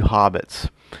two hobbits.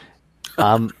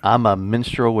 I'm a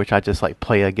minstrel, which I just like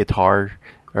play a guitar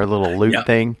or a little lute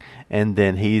thing, and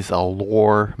then he's a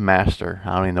lore master.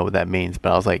 I don't even know what that means,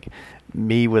 but I was like,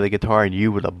 me with a guitar and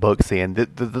you with a book saying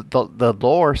the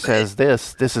lore says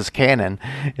this is canon,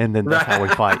 and then that's how we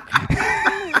fight.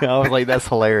 I was like, that's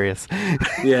hilarious.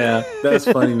 Yeah, that's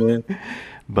funny, man.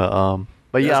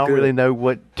 But yeah, I don't really know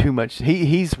what too much.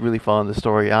 He's really following the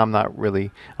story. I'm not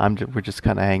really. We're just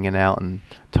kind of hanging out and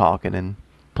talking and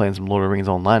playing some Lord of the Rings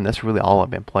Online. That's really all I've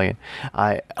been playing.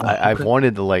 I've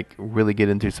wanted to like really get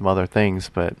into some other things,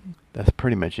 but that's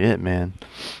pretty much it, man.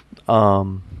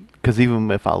 Because even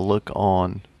if I look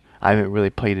on, I haven't really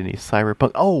played any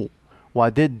Cyberpunk. Oh, well, I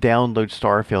did download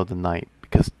Starfield tonight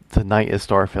because tonight is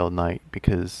Starfield night.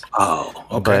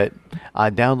 But I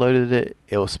downloaded it.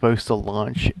 It was supposed to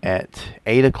launch at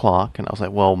 8 o'clock, and I was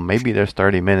like, well, maybe there's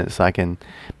 30 minutes. I can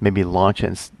maybe launch it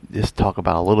and just talk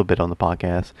about a little bit on the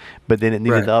podcast. But then it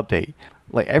needed to update.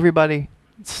 Like, everybody,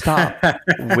 stop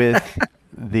with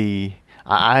the...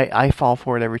 I fall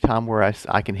for it every time where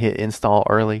I can hit install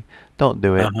early. Don't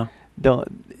do it.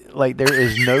 Don't, like, there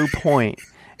is no point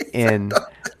in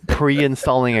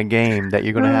pre-installing a game that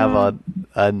you're going to have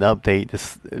an update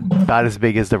that's about as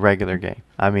big as the regular game.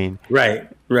 I mean, right.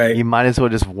 You might as well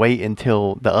just wait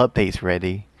until the update's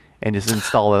ready and just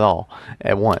install it all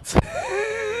at once.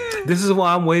 This is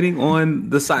why I'm waiting on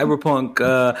the Cyberpunk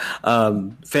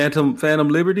Phantom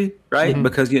Liberty, right?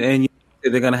 Because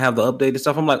they're going to have the updated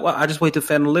stuff. I'm like, well, I just wait till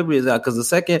Phantom Liberty is out, because the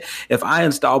second, if I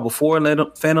install before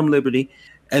Phantom Liberty,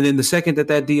 and then the second that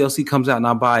DLC comes out and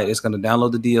I buy it, it's going to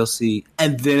download the DLC,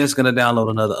 and then it's going to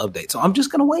download another update. So I'm just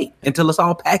going to wait until it's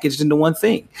all packaged into one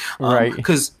thing. Right.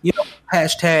 Because,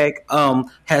 hashtag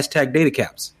data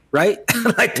caps, right?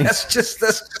 Like, that's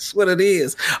just what it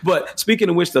is. But speaking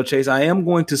of which, though, Chase, I am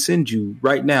going to send you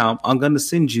right now, I'm going to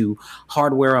send you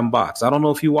Hardware Unboxed. I don't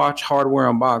know if you watch Hardware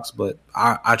Unboxed, but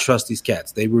I trust these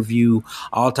cats. They review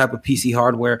all type of PC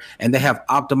hardware, and they have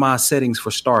optimized settings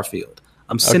for Starfield.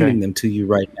 I'm sending them to you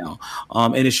right now.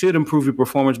 And it should improve your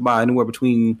performance by anywhere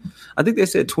between, I think they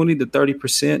said 20 to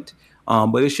 30%,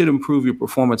 but it should improve your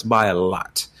performance by a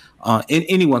lot. In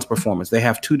anyone's performance. They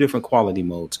have two different quality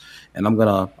modes, and I'm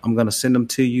gonna send them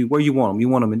to you. Where you want them? You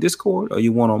want them in Discord, or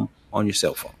you want them on your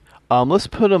cell phone? Let's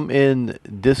put them in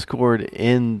Discord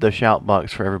in the shout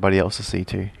box for everybody else to see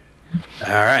too.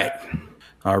 All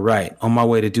right. On my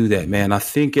way to do that, man. I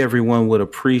think everyone would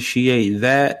appreciate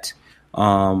that.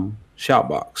 Shout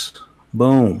box.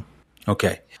 Boom.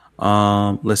 Okay.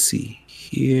 Let's see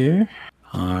here.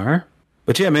 All right.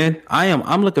 But yeah, man,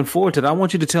 I'm looking forward to it. I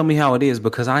want you to tell me how it is,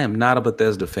 because I am not a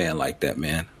Bethesda fan like that,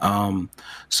 man.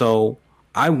 So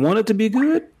I want it to be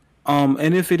good.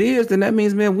 And if it is, then that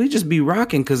means, man, we just be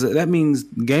rocking, because that means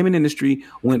the gaming industry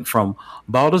went from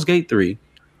Baldur's Gate 3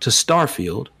 to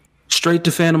Starfield straight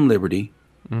to Phantom Liberty.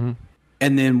 Mm-hmm.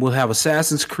 And then we'll have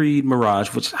Assassin's Creed Mirage,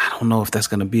 which I don't know if that's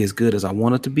going to be as good as I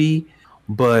want it to be,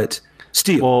 but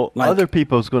Still, well, other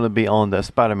people's going to be on the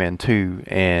Spider-Man 2,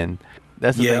 and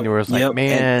that's the thing where it's like,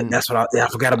 man, and that's what I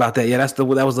forgot about that. Yeah, that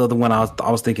was the other one I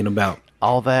was thinking about.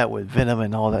 All that with Venom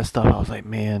and all that stuff. I was like,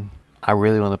 man, I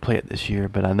really want to play it this year,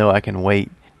 but I know I can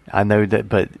wait. I know that,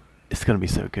 but it's going to be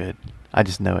so good. I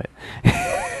just know it.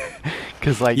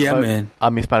 Because man. I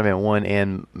mean, Spider-Man 1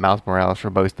 and Miles Morales were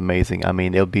both amazing. I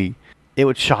mean, it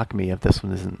would shock me if this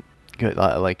one isn't good.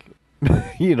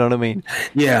 You know what I mean?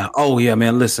 Yeah. Oh, yeah,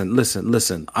 man.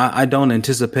 Listen. I don't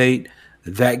anticipate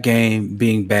that game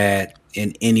being bad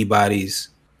in anybody's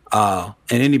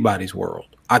world.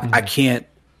 I can't.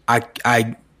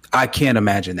 I can't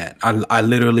imagine that. I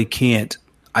literally can't.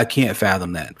 I can't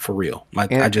fathom that for real.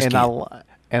 I just can't.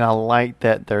 I like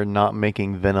that they're not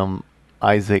making Venom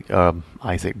Isaac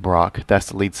Brock. That's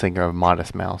the lead singer of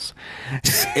Modest Mouse.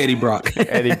 Eddie Brock.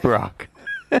 Eddie Brock.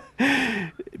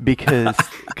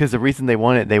 because the reason they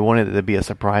wanted it to be a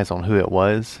surprise on who it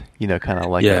was. You know, kind of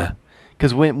like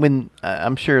because when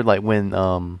I'm sure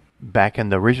when back in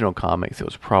the original comics, it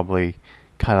was probably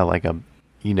kind of like a,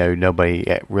 you know, nobody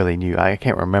really knew. I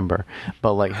can't remember,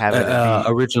 but like having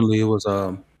originally it was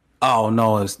oh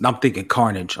no, I'm thinking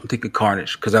Carnage.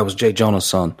 Because that was Jay Jonah's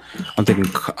son. I'm thinking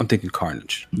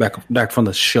Carnage back from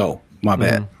the show. My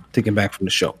bad. Thinking back from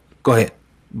the show. Go ahead.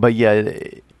 But yeah,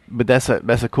 but that's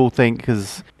a cool thing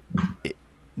because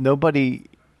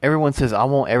everyone says I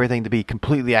want everything to be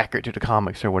completely accurate to the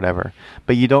comics or whatever,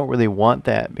 but you don't really want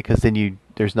that because then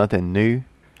there's nothing new.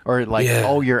 Or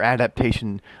your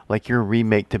adaptation, like your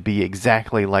remake, to be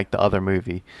exactly like the other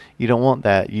movie. You don't want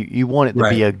that. You want it to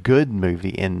be a good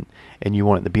movie, and you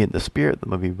want it to be in the spirit of the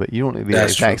movie, but you don't want it to be the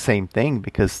exact same thing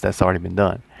because that's already been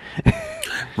done.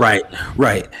 Right.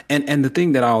 And the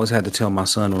thing that I always had to tell my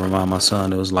son and remind my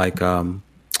son, it was like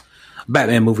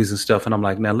Batman movies and stuff, and I'm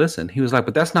like, now listen. He was like,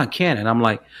 but that's not canon. I'm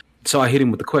like, so I hit him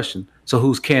with the question. So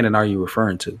whose canon are you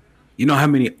referring to? You know how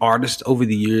many artists over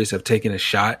the years have taken a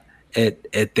shot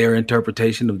at their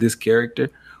interpretation of this character?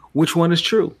 Which one is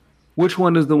true? Which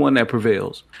one is the one that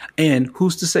prevails? And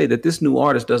who's to say that this new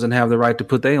artist doesn't have the right to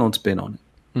put their own spin on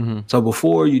it? Mm-hmm. So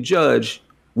before you judge,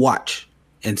 watch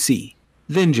and see,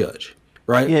 then judge,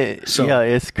 right? Yeah,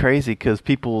 it's crazy because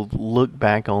people look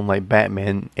back on like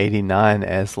Batman '89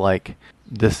 as like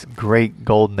this great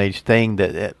golden age thing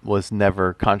that it was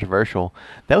never controversial.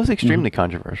 That was extremely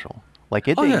controversial. Like,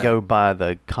 it didn't go by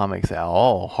the comics at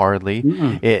all, hardly.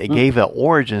 It gave an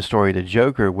origin story to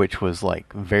Joker, which was,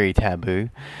 like, very taboo.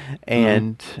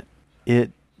 And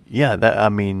and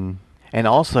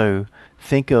also,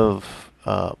 think of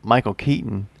Michael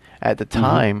Keaton. At the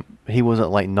time, he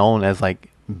wasn't, like, known as, like,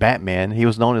 Batman. He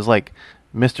was known as, like,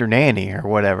 Mr. Nanny or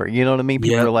whatever. You know what I mean?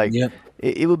 People were like...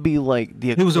 It would be like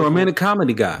he was a romantic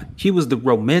comedy guy. He was the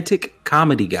romantic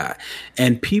comedy guy,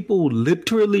 and people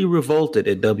literally revolted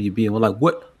at WB and were like,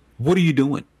 "What are you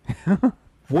doing?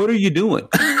 What are you doing?"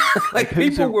 Like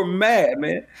people were mad,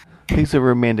 man. He's a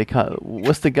romantic.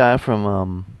 What's the guy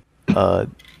from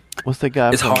What's the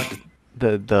guy? It's from hard.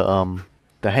 The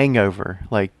Hangover,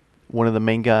 like one of the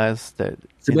main guys that.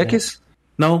 Zemeckis?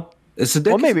 No.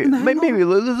 Well, maybe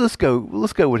let's go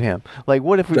with him. Like,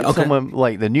 what if someone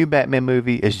like the new Batman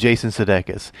movie is Jason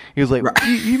Sudeikis? He was like,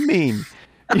 you mean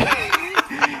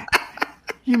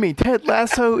you mean Ted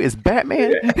Lasso is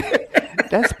Batman?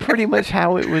 That's pretty much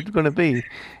how it was going to be,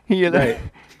 you know,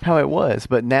 how it was.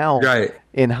 But now,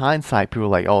 in hindsight, people are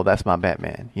like, oh, that's my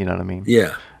Batman. You know what I mean?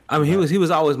 Yeah. I mean, he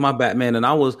was always my Batman, and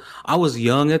I was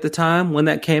young at the time when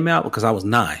that came out because I was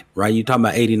 9, right? You talking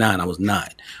about '89? I was 9,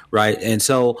 right? And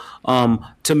so,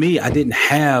 to me, I didn't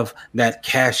have that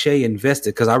cachet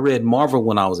invested because I read Marvel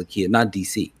when I was a kid, not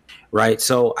DC, right?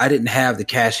 So I didn't have the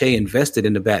cachet invested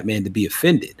in the Batman to be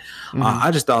offended. I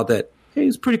just thought that he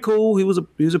was pretty cool. He was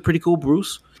a pretty cool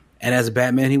Bruce, and as a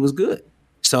Batman, he was good.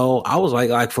 So I was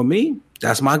like for me,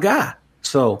 that's my guy.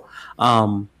 So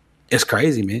it's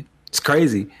crazy, man. It's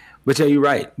crazy. But yeah, you're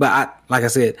right. But like I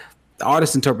said, the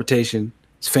artist interpretation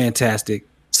is fantastic.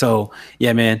 So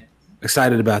yeah, man,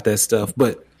 excited about that stuff.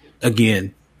 But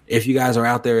again, if you guys are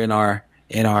out there in our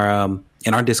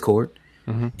Discord,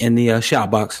 in the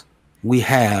shout box, we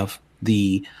have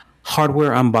the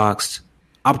hardware unboxed,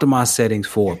 optimized settings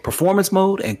for performance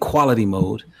mode and quality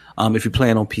mode. If you're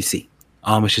playing on PC,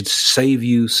 it should save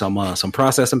you some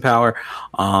processing power,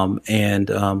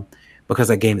 and because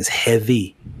that game is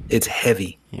heavy. It's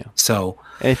heavy. Yeah. So,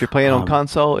 and if you're playing on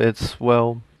console, it's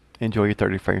enjoy your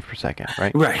 30 frames per second,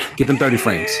 right? Right. Get them 30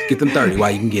 frames. Get them 30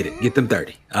 while you can get it. Get them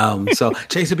 30. So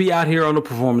Chase will be out here on the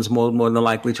performance mode more than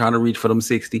likely trying to reach for them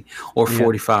 60 or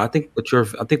 45. I think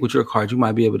with your card you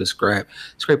might be able to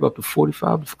scrape up to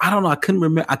 45. I don't know.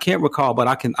 I can't recall, but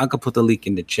I can put the link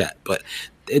in the chat. But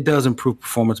it does improve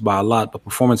performance by a lot, but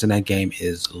performance in that game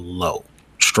is low.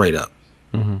 Straight up.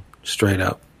 Mm-hmm. Straight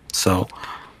up. So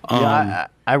I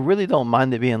really don't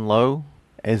mind it being low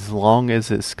as long as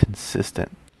it's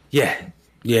consistent. Yeah,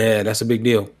 that's a big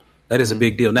deal. That is a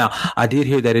big deal. Now, I did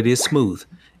hear that it is smooth,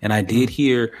 and I did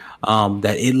hear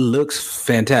that it looks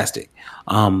fantastic.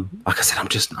 Like I said,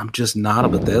 I'm just not a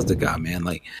Bethesda guy, man.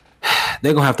 Like,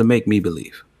 they're gonna have to make me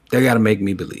believe. They got to make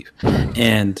me believe,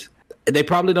 and they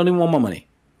probably don't even want my money,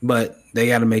 but they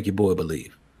got to make your boy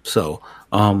believe. So,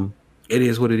 it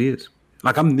is what it is.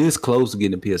 Like, I'm this close to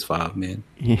getting a PS5, man.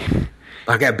 Yeah.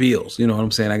 I got bills, you know what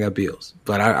I'm saying? I got bills,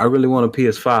 but I really want a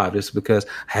PS5 just because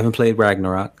I haven't played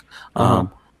Ragnarok. I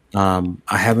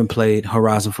haven't played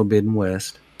Horizon Forbidden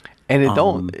West, and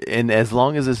and as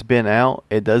long as it's been out,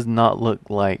 it does not look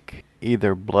like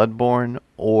either Bloodborne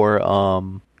or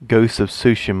Ghost of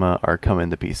Tsushima are coming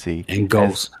to PC. And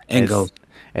Ghost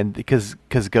and because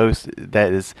Ghost,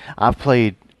 I've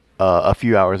played a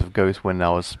few hours of Ghost when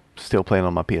I was still playing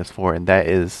on my PS4, and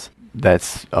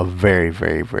that's a very,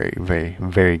 very, very, very,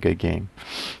 very good game.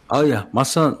 Oh yeah,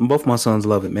 both my sons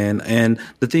love it, man. And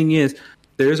the thing is,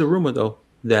 there is a rumor though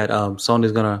that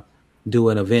Sony's gonna do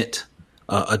an event,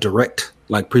 a direct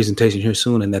like presentation here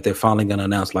soon, and that they're finally gonna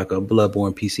announce like a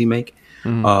Bloodborne PC make.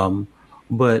 Mm-hmm.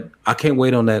 But I can't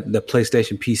wait on the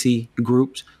PlayStation PC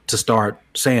groups to start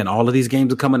saying all of these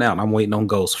games are coming out. I'm waiting on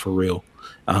Ghost for real,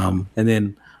 and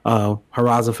then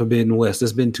Horizon Forbidden West.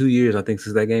 It's been 2 years, I think,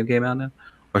 since that game came out now.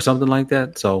 Or something like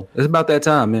that. So it's about that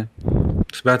time, man.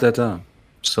 It's about that time.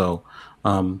 So,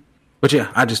 but yeah,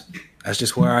 that's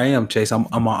just where I am, Chase.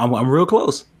 I'm real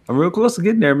close. I'm real close to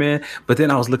getting there, man. But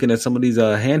then I was looking at some of these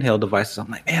handheld devices.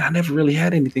 I'm like, man, I never really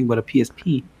had anything but a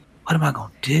PSP. What am I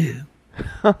gonna do?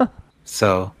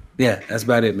 So yeah, that's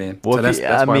about it, man. Well, so that's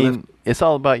it's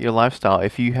all about your lifestyle.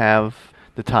 If you have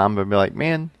the time to be like,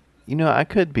 man, I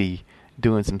could be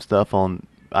doing some stuff on.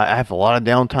 I have a lot of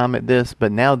downtime at this, but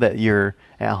now that you're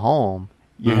at home,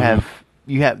 you have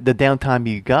the downtime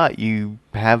you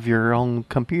have your own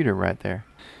computer right there.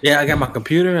 Yeah, I got my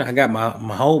computer. I got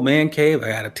my whole man cave.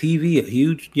 I got a TV, a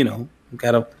huge,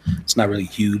 it's not really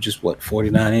huge, just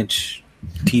 49-inch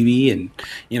TV, and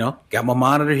got my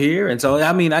monitor here. And so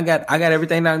I got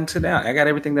everything that I can sit down. I got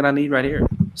everything that I need right here.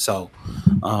 So,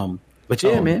 but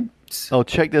yeah, man. Oh,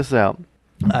 check this out.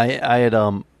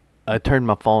 I turned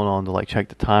my phone on to check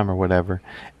the time or whatever,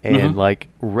 and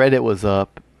Reddit was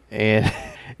up, and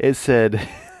it said,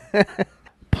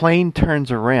 "Plane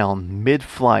turns around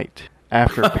mid-flight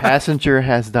after passenger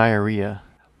has diarrhea."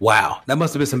 Wow, that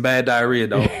must have been some bad diarrhea,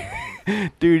 though.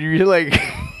 Dude, you're like,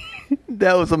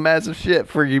 that was a massive shit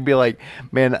for you to be like,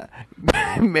 man,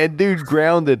 dude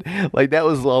grounded. Like, that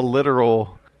was a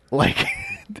literal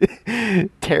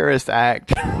terrorist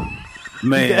act.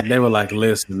 Man, they were like,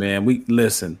 listen, man,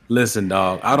 listen,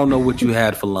 dog. I don't know what you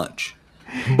had for lunch,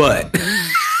 but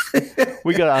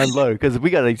we got to unload because we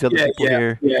got these other people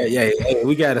here. Yeah. Hey,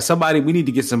 we got somebody. We need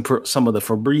to get some of the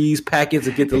Febreze packets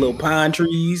and get the little pine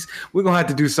trees. We're gonna have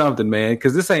to do something, man,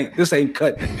 because this ain't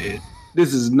cutting it, man.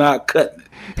 This is not cutting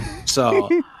it. So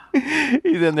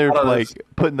he's in there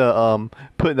putting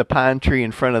the pine tree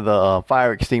in front of the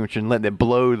fire extinguisher and letting it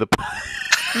blow the.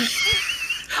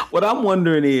 What I'm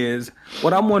wondering is,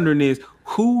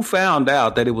 who found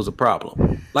out that it was a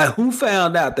problem? Like, who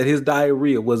found out that his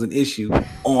diarrhea was an issue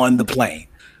on the plane,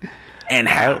 and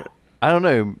how? I don't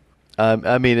know.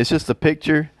 It's just a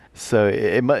picture, so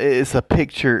it's a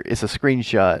picture. It's a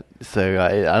screenshot, so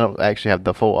I don't actually have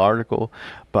the full article.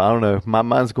 But I don't know. My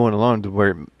mind's going along to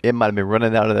where it might have been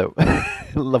running out of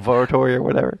the laboratory or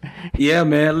whatever. Yeah,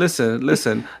 man.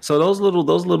 Listen. So those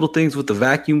little things with the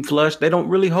vacuum flush, they don't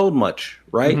really hold much,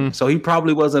 right? Mm-hmm. So he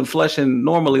probably wasn't flushing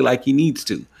normally like he needs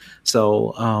to.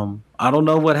 So I don't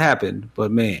know what happened,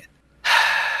 but man,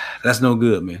 that's no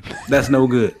good, man. That's no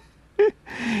good.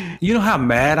 You know how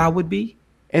mad I would be?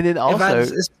 And then also,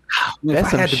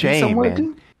 that's some shame, man.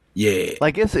 Dude? Yeah.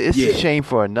 Like, it's a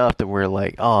shameful enough that we're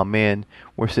like, oh man,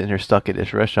 we're sitting here stuck at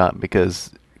this restaurant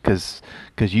because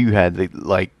you had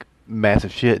the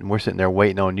massive shit, and we're sitting there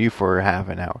waiting on you for half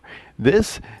an hour.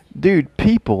 This dude,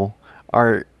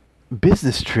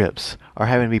 business trips are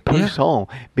having to be pushed home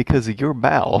because of your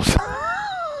bowels.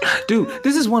 Dude,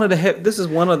 this is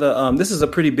a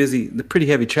pretty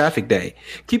heavy traffic day.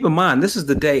 Keep in mind, this is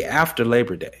the day after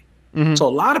Labor Day. Mm-hmm. So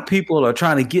a lot of people are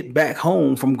trying to get back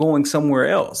home from going somewhere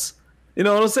else. You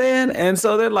know what I'm saying? And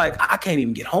so they're like, I can't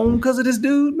even get home because of this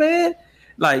dude, man.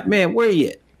 Like, man, where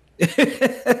you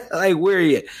at? Like, where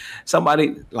you at?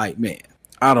 Somebody, like, man,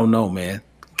 I don't know, man.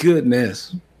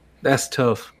 Goodness, that's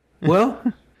tough. Well,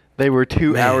 they were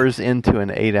 2 hours into an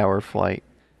 8-hour flight.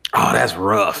 Oh, that's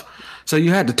rough. So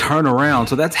you had to turn around.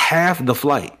 So that's half the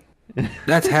flight.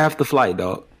 That's half the flight,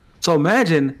 dog. So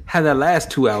imagine how that last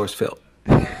 2 hours felt.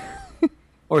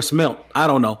 Or smelt. I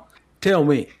don't know. Tell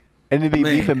me. And it'd be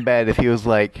beefing bad if he was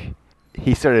like,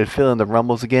 he started feeling the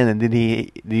rumbles again, and then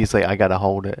he's like, I gotta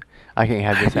hold it. I can't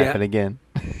have this happen again.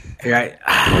 Right.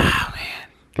 Oh, man.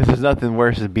 Because there's nothing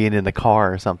worse than being in the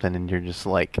car or something, and you're just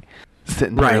like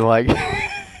sitting there like.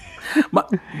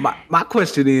 my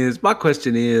question is,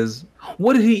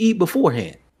 what did he eat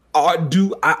beforehand? Or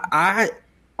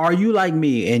are you like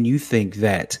me and you think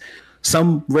that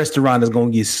some restaurant is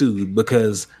gonna get sued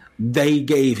because they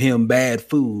gave him bad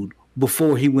food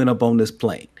before he went up on this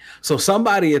plane? So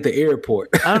somebody at the airport,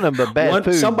 I don't know, but bad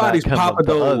food. Somebody's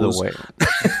Papados,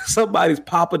 somebody's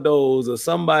Papados, or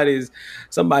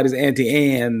somebody's Auntie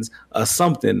Anne's, or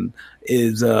something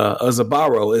is a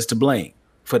Zabaro is to blame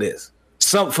for this.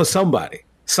 For somebody.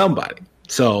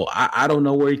 So I don't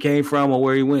know where he came from or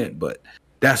where he went, but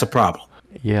that's a problem.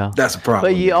 Yeah, that's a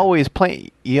problem. But you always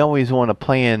want to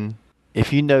plan.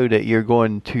 If you know that you're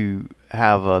going to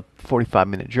have a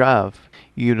 45-minute drive,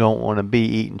 you don't want to be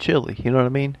eating chili. You know what I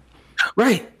mean?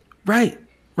 Right,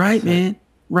 man.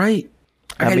 Right.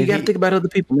 You got to think about other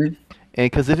people, man. And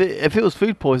because if it was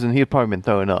food poisoning, he'd probably been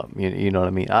throwing up. You know what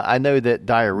I mean? I know that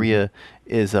diarrhea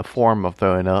is a form of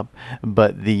throwing up,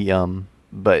 but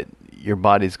but your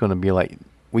body's going to be like,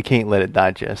 we can't let it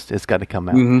digest. It's got to come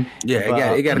out. Mm-hmm.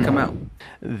 Yeah, it got to come out.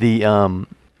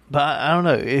 But I don't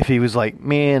know if he was like,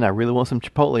 man, I really want some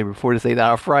Chipotle before this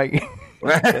 8-hour flight.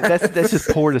 that's just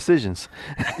poor decisions.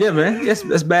 Yeah, man.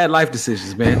 That's bad life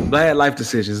decisions, man. Bad life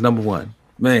decisions, number one,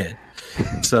 man.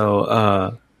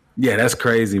 So, yeah, that's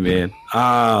crazy, man.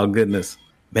 Oh, goodness.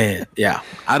 Man, yeah.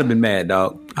 I'd have been mad,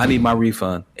 dog. I need my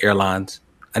refund, airlines.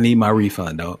 I need my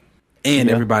refund, dog. And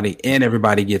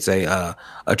everybody gets a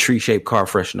tree-shaped car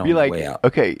freshener on the way out.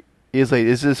 Okay, is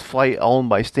this flight owned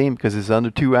by Steam because it's under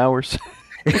 2 hours?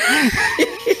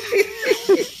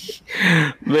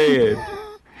 Man,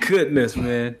 goodness,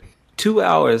 man. 2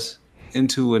 hours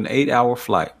into an 8-hour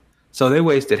flight. So they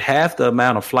wasted half the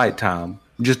amount of flight time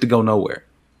just to go nowhere.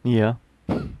 Yeah.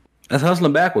 That's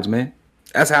hustling backwards, man.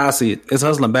 That's how I see it. It's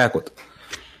hustling backwards.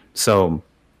 So,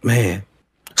 man.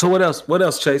 So what else? What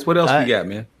else, Chase? What else we got,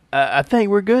 man? I think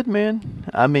we're good, man.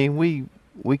 I mean, we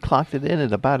clocked it in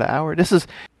at about an hour. This is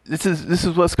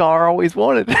what Scar always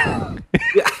wanted.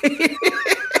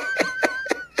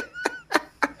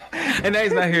 And now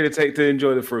he's not here to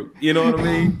enjoy the fruit. You know what I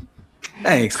mean?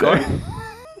 Thanks, Scar.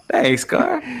 Thanks,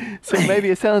 Scar. So maybe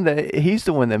it sounded that he's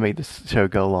the one that made this show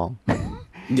go long.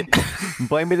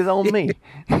 Blame it on me.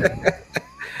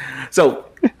 So,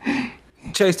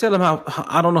 Chase, tell him how.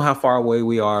 I don't know how far away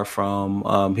we are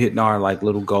from hitting our like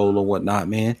little goal or whatnot,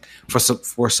 man. For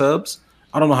subs,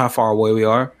 I don't know how far away we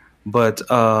are, but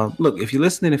look, if you're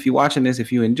listening, if you're watching this,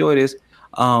 if you enjoy this,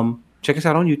 check us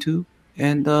out on YouTube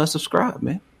and subscribe,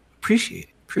 man. Appreciate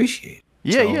it.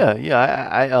 Yeah.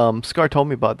 I Scar told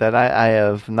me about that. I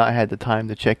have not had the time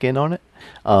to check in on it.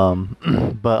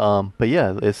 But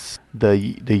yeah, it's the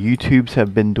YouTubes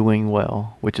have been doing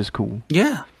well, which is cool.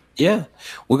 Yeah.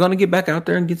 We're gonna get back out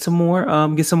there and get some more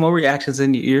reactions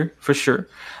in your ear for sure.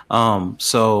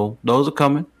 So those are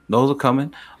coming.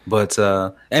 But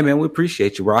hey, man, we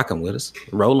appreciate you rocking with us,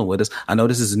 rolling with us. I know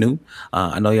this is new.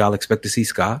 I know y'all expect to see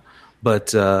Scott,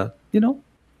 but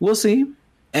we'll see him.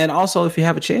 And also, if you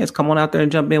have a chance, come on out there and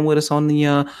jump in with us on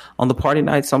the party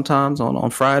night sometimes on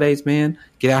Fridays, man.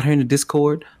 Get out here in the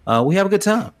Discord. We have a good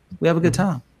time.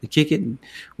 We kick it, and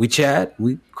we chat,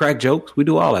 we crack jokes, we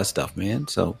do all that stuff, man.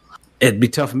 So it'd be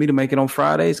tough for me to make it on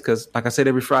Fridays because, like I said,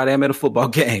 every Friday I'm at a football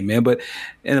game, man. But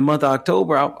in the month of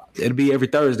October, it'll be every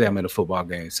Thursday I'm at a football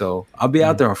game. So I'll be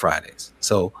out there on Fridays.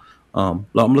 So I'm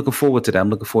looking forward to that. I'm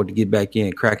looking forward to get back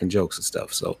in, cracking jokes and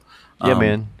stuff. So yeah,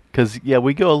 man. Because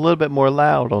we go a little bit more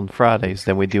loud on Fridays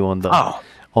than we do on the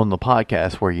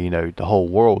podcast where the whole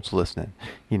world's listening.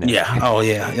 Yeah. Oh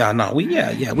yeah. No. We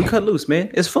cut loose,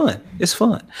 man. It's fun.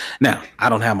 Now I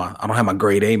don't have my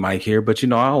grade A mic here, but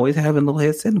I always have a little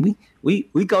headset. And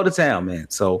we go to town, man.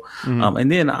 So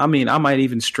and then I might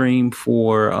even stream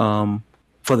for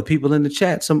the people in the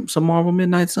chat some Marvel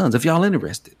Midnight Suns if y'all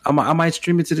interested. I might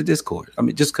stream it to the Discord.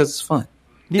 Just because it's fun.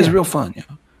 Yeah. It's real fun.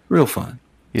 Real fun.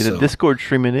 Yeah, the Discord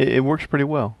streaming, it works pretty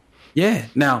well. Yeah.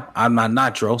 Now, I'm not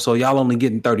Nitro, so y'all only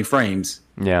getting 30 frames.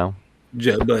 Yeah.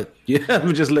 But yeah,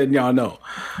 I'm just letting y'all know.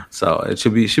 So it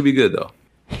should be good though.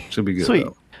 Should be good. Sweet.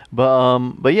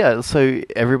 Though. But yeah, so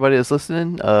everybody that's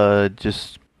listening,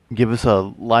 just give us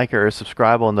a like or a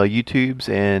subscribe on the YouTubes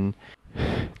and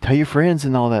tell your friends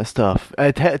and all that stuff.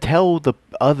 Tell the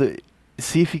other,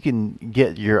 see if you can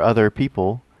get your other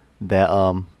people that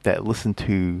listen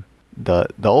to the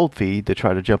old feed to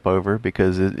try to jump over,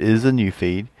 because it is a new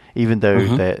feed, even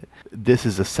though that this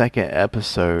is the second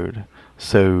episode.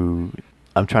 So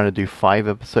I'm trying to do 5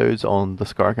 episodes on the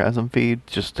Scarcasm feed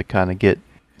just to kind of get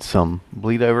some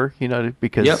bleed over,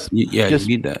 because you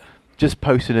need that. Just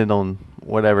posting it on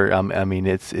whatever. I mean,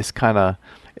 it's kind of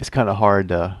hard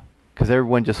to, because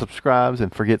everyone just subscribes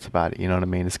and forgets about it. You know what I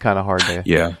mean? It's kind of hard to.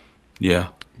 Yeah.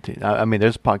 I mean,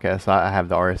 there's podcasts. I have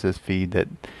the RSS feed that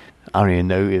I don't even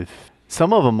know if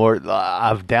some of them are.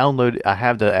 I've downloaded. I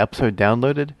have the episode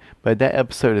downloaded, but that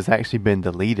episode has actually been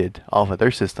deleted off of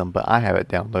their system. But I have it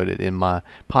downloaded in my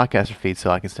podcaster feed,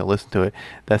 so I can still listen to it.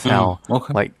 That's how,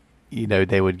 like,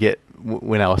 they would get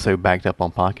when I was so backed up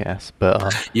on podcasts.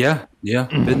 But yeah,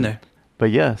 been there.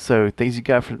 But yeah, so thank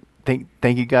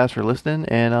you guys for listening,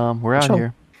 and we're out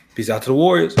here. Peace out to the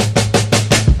Warriors.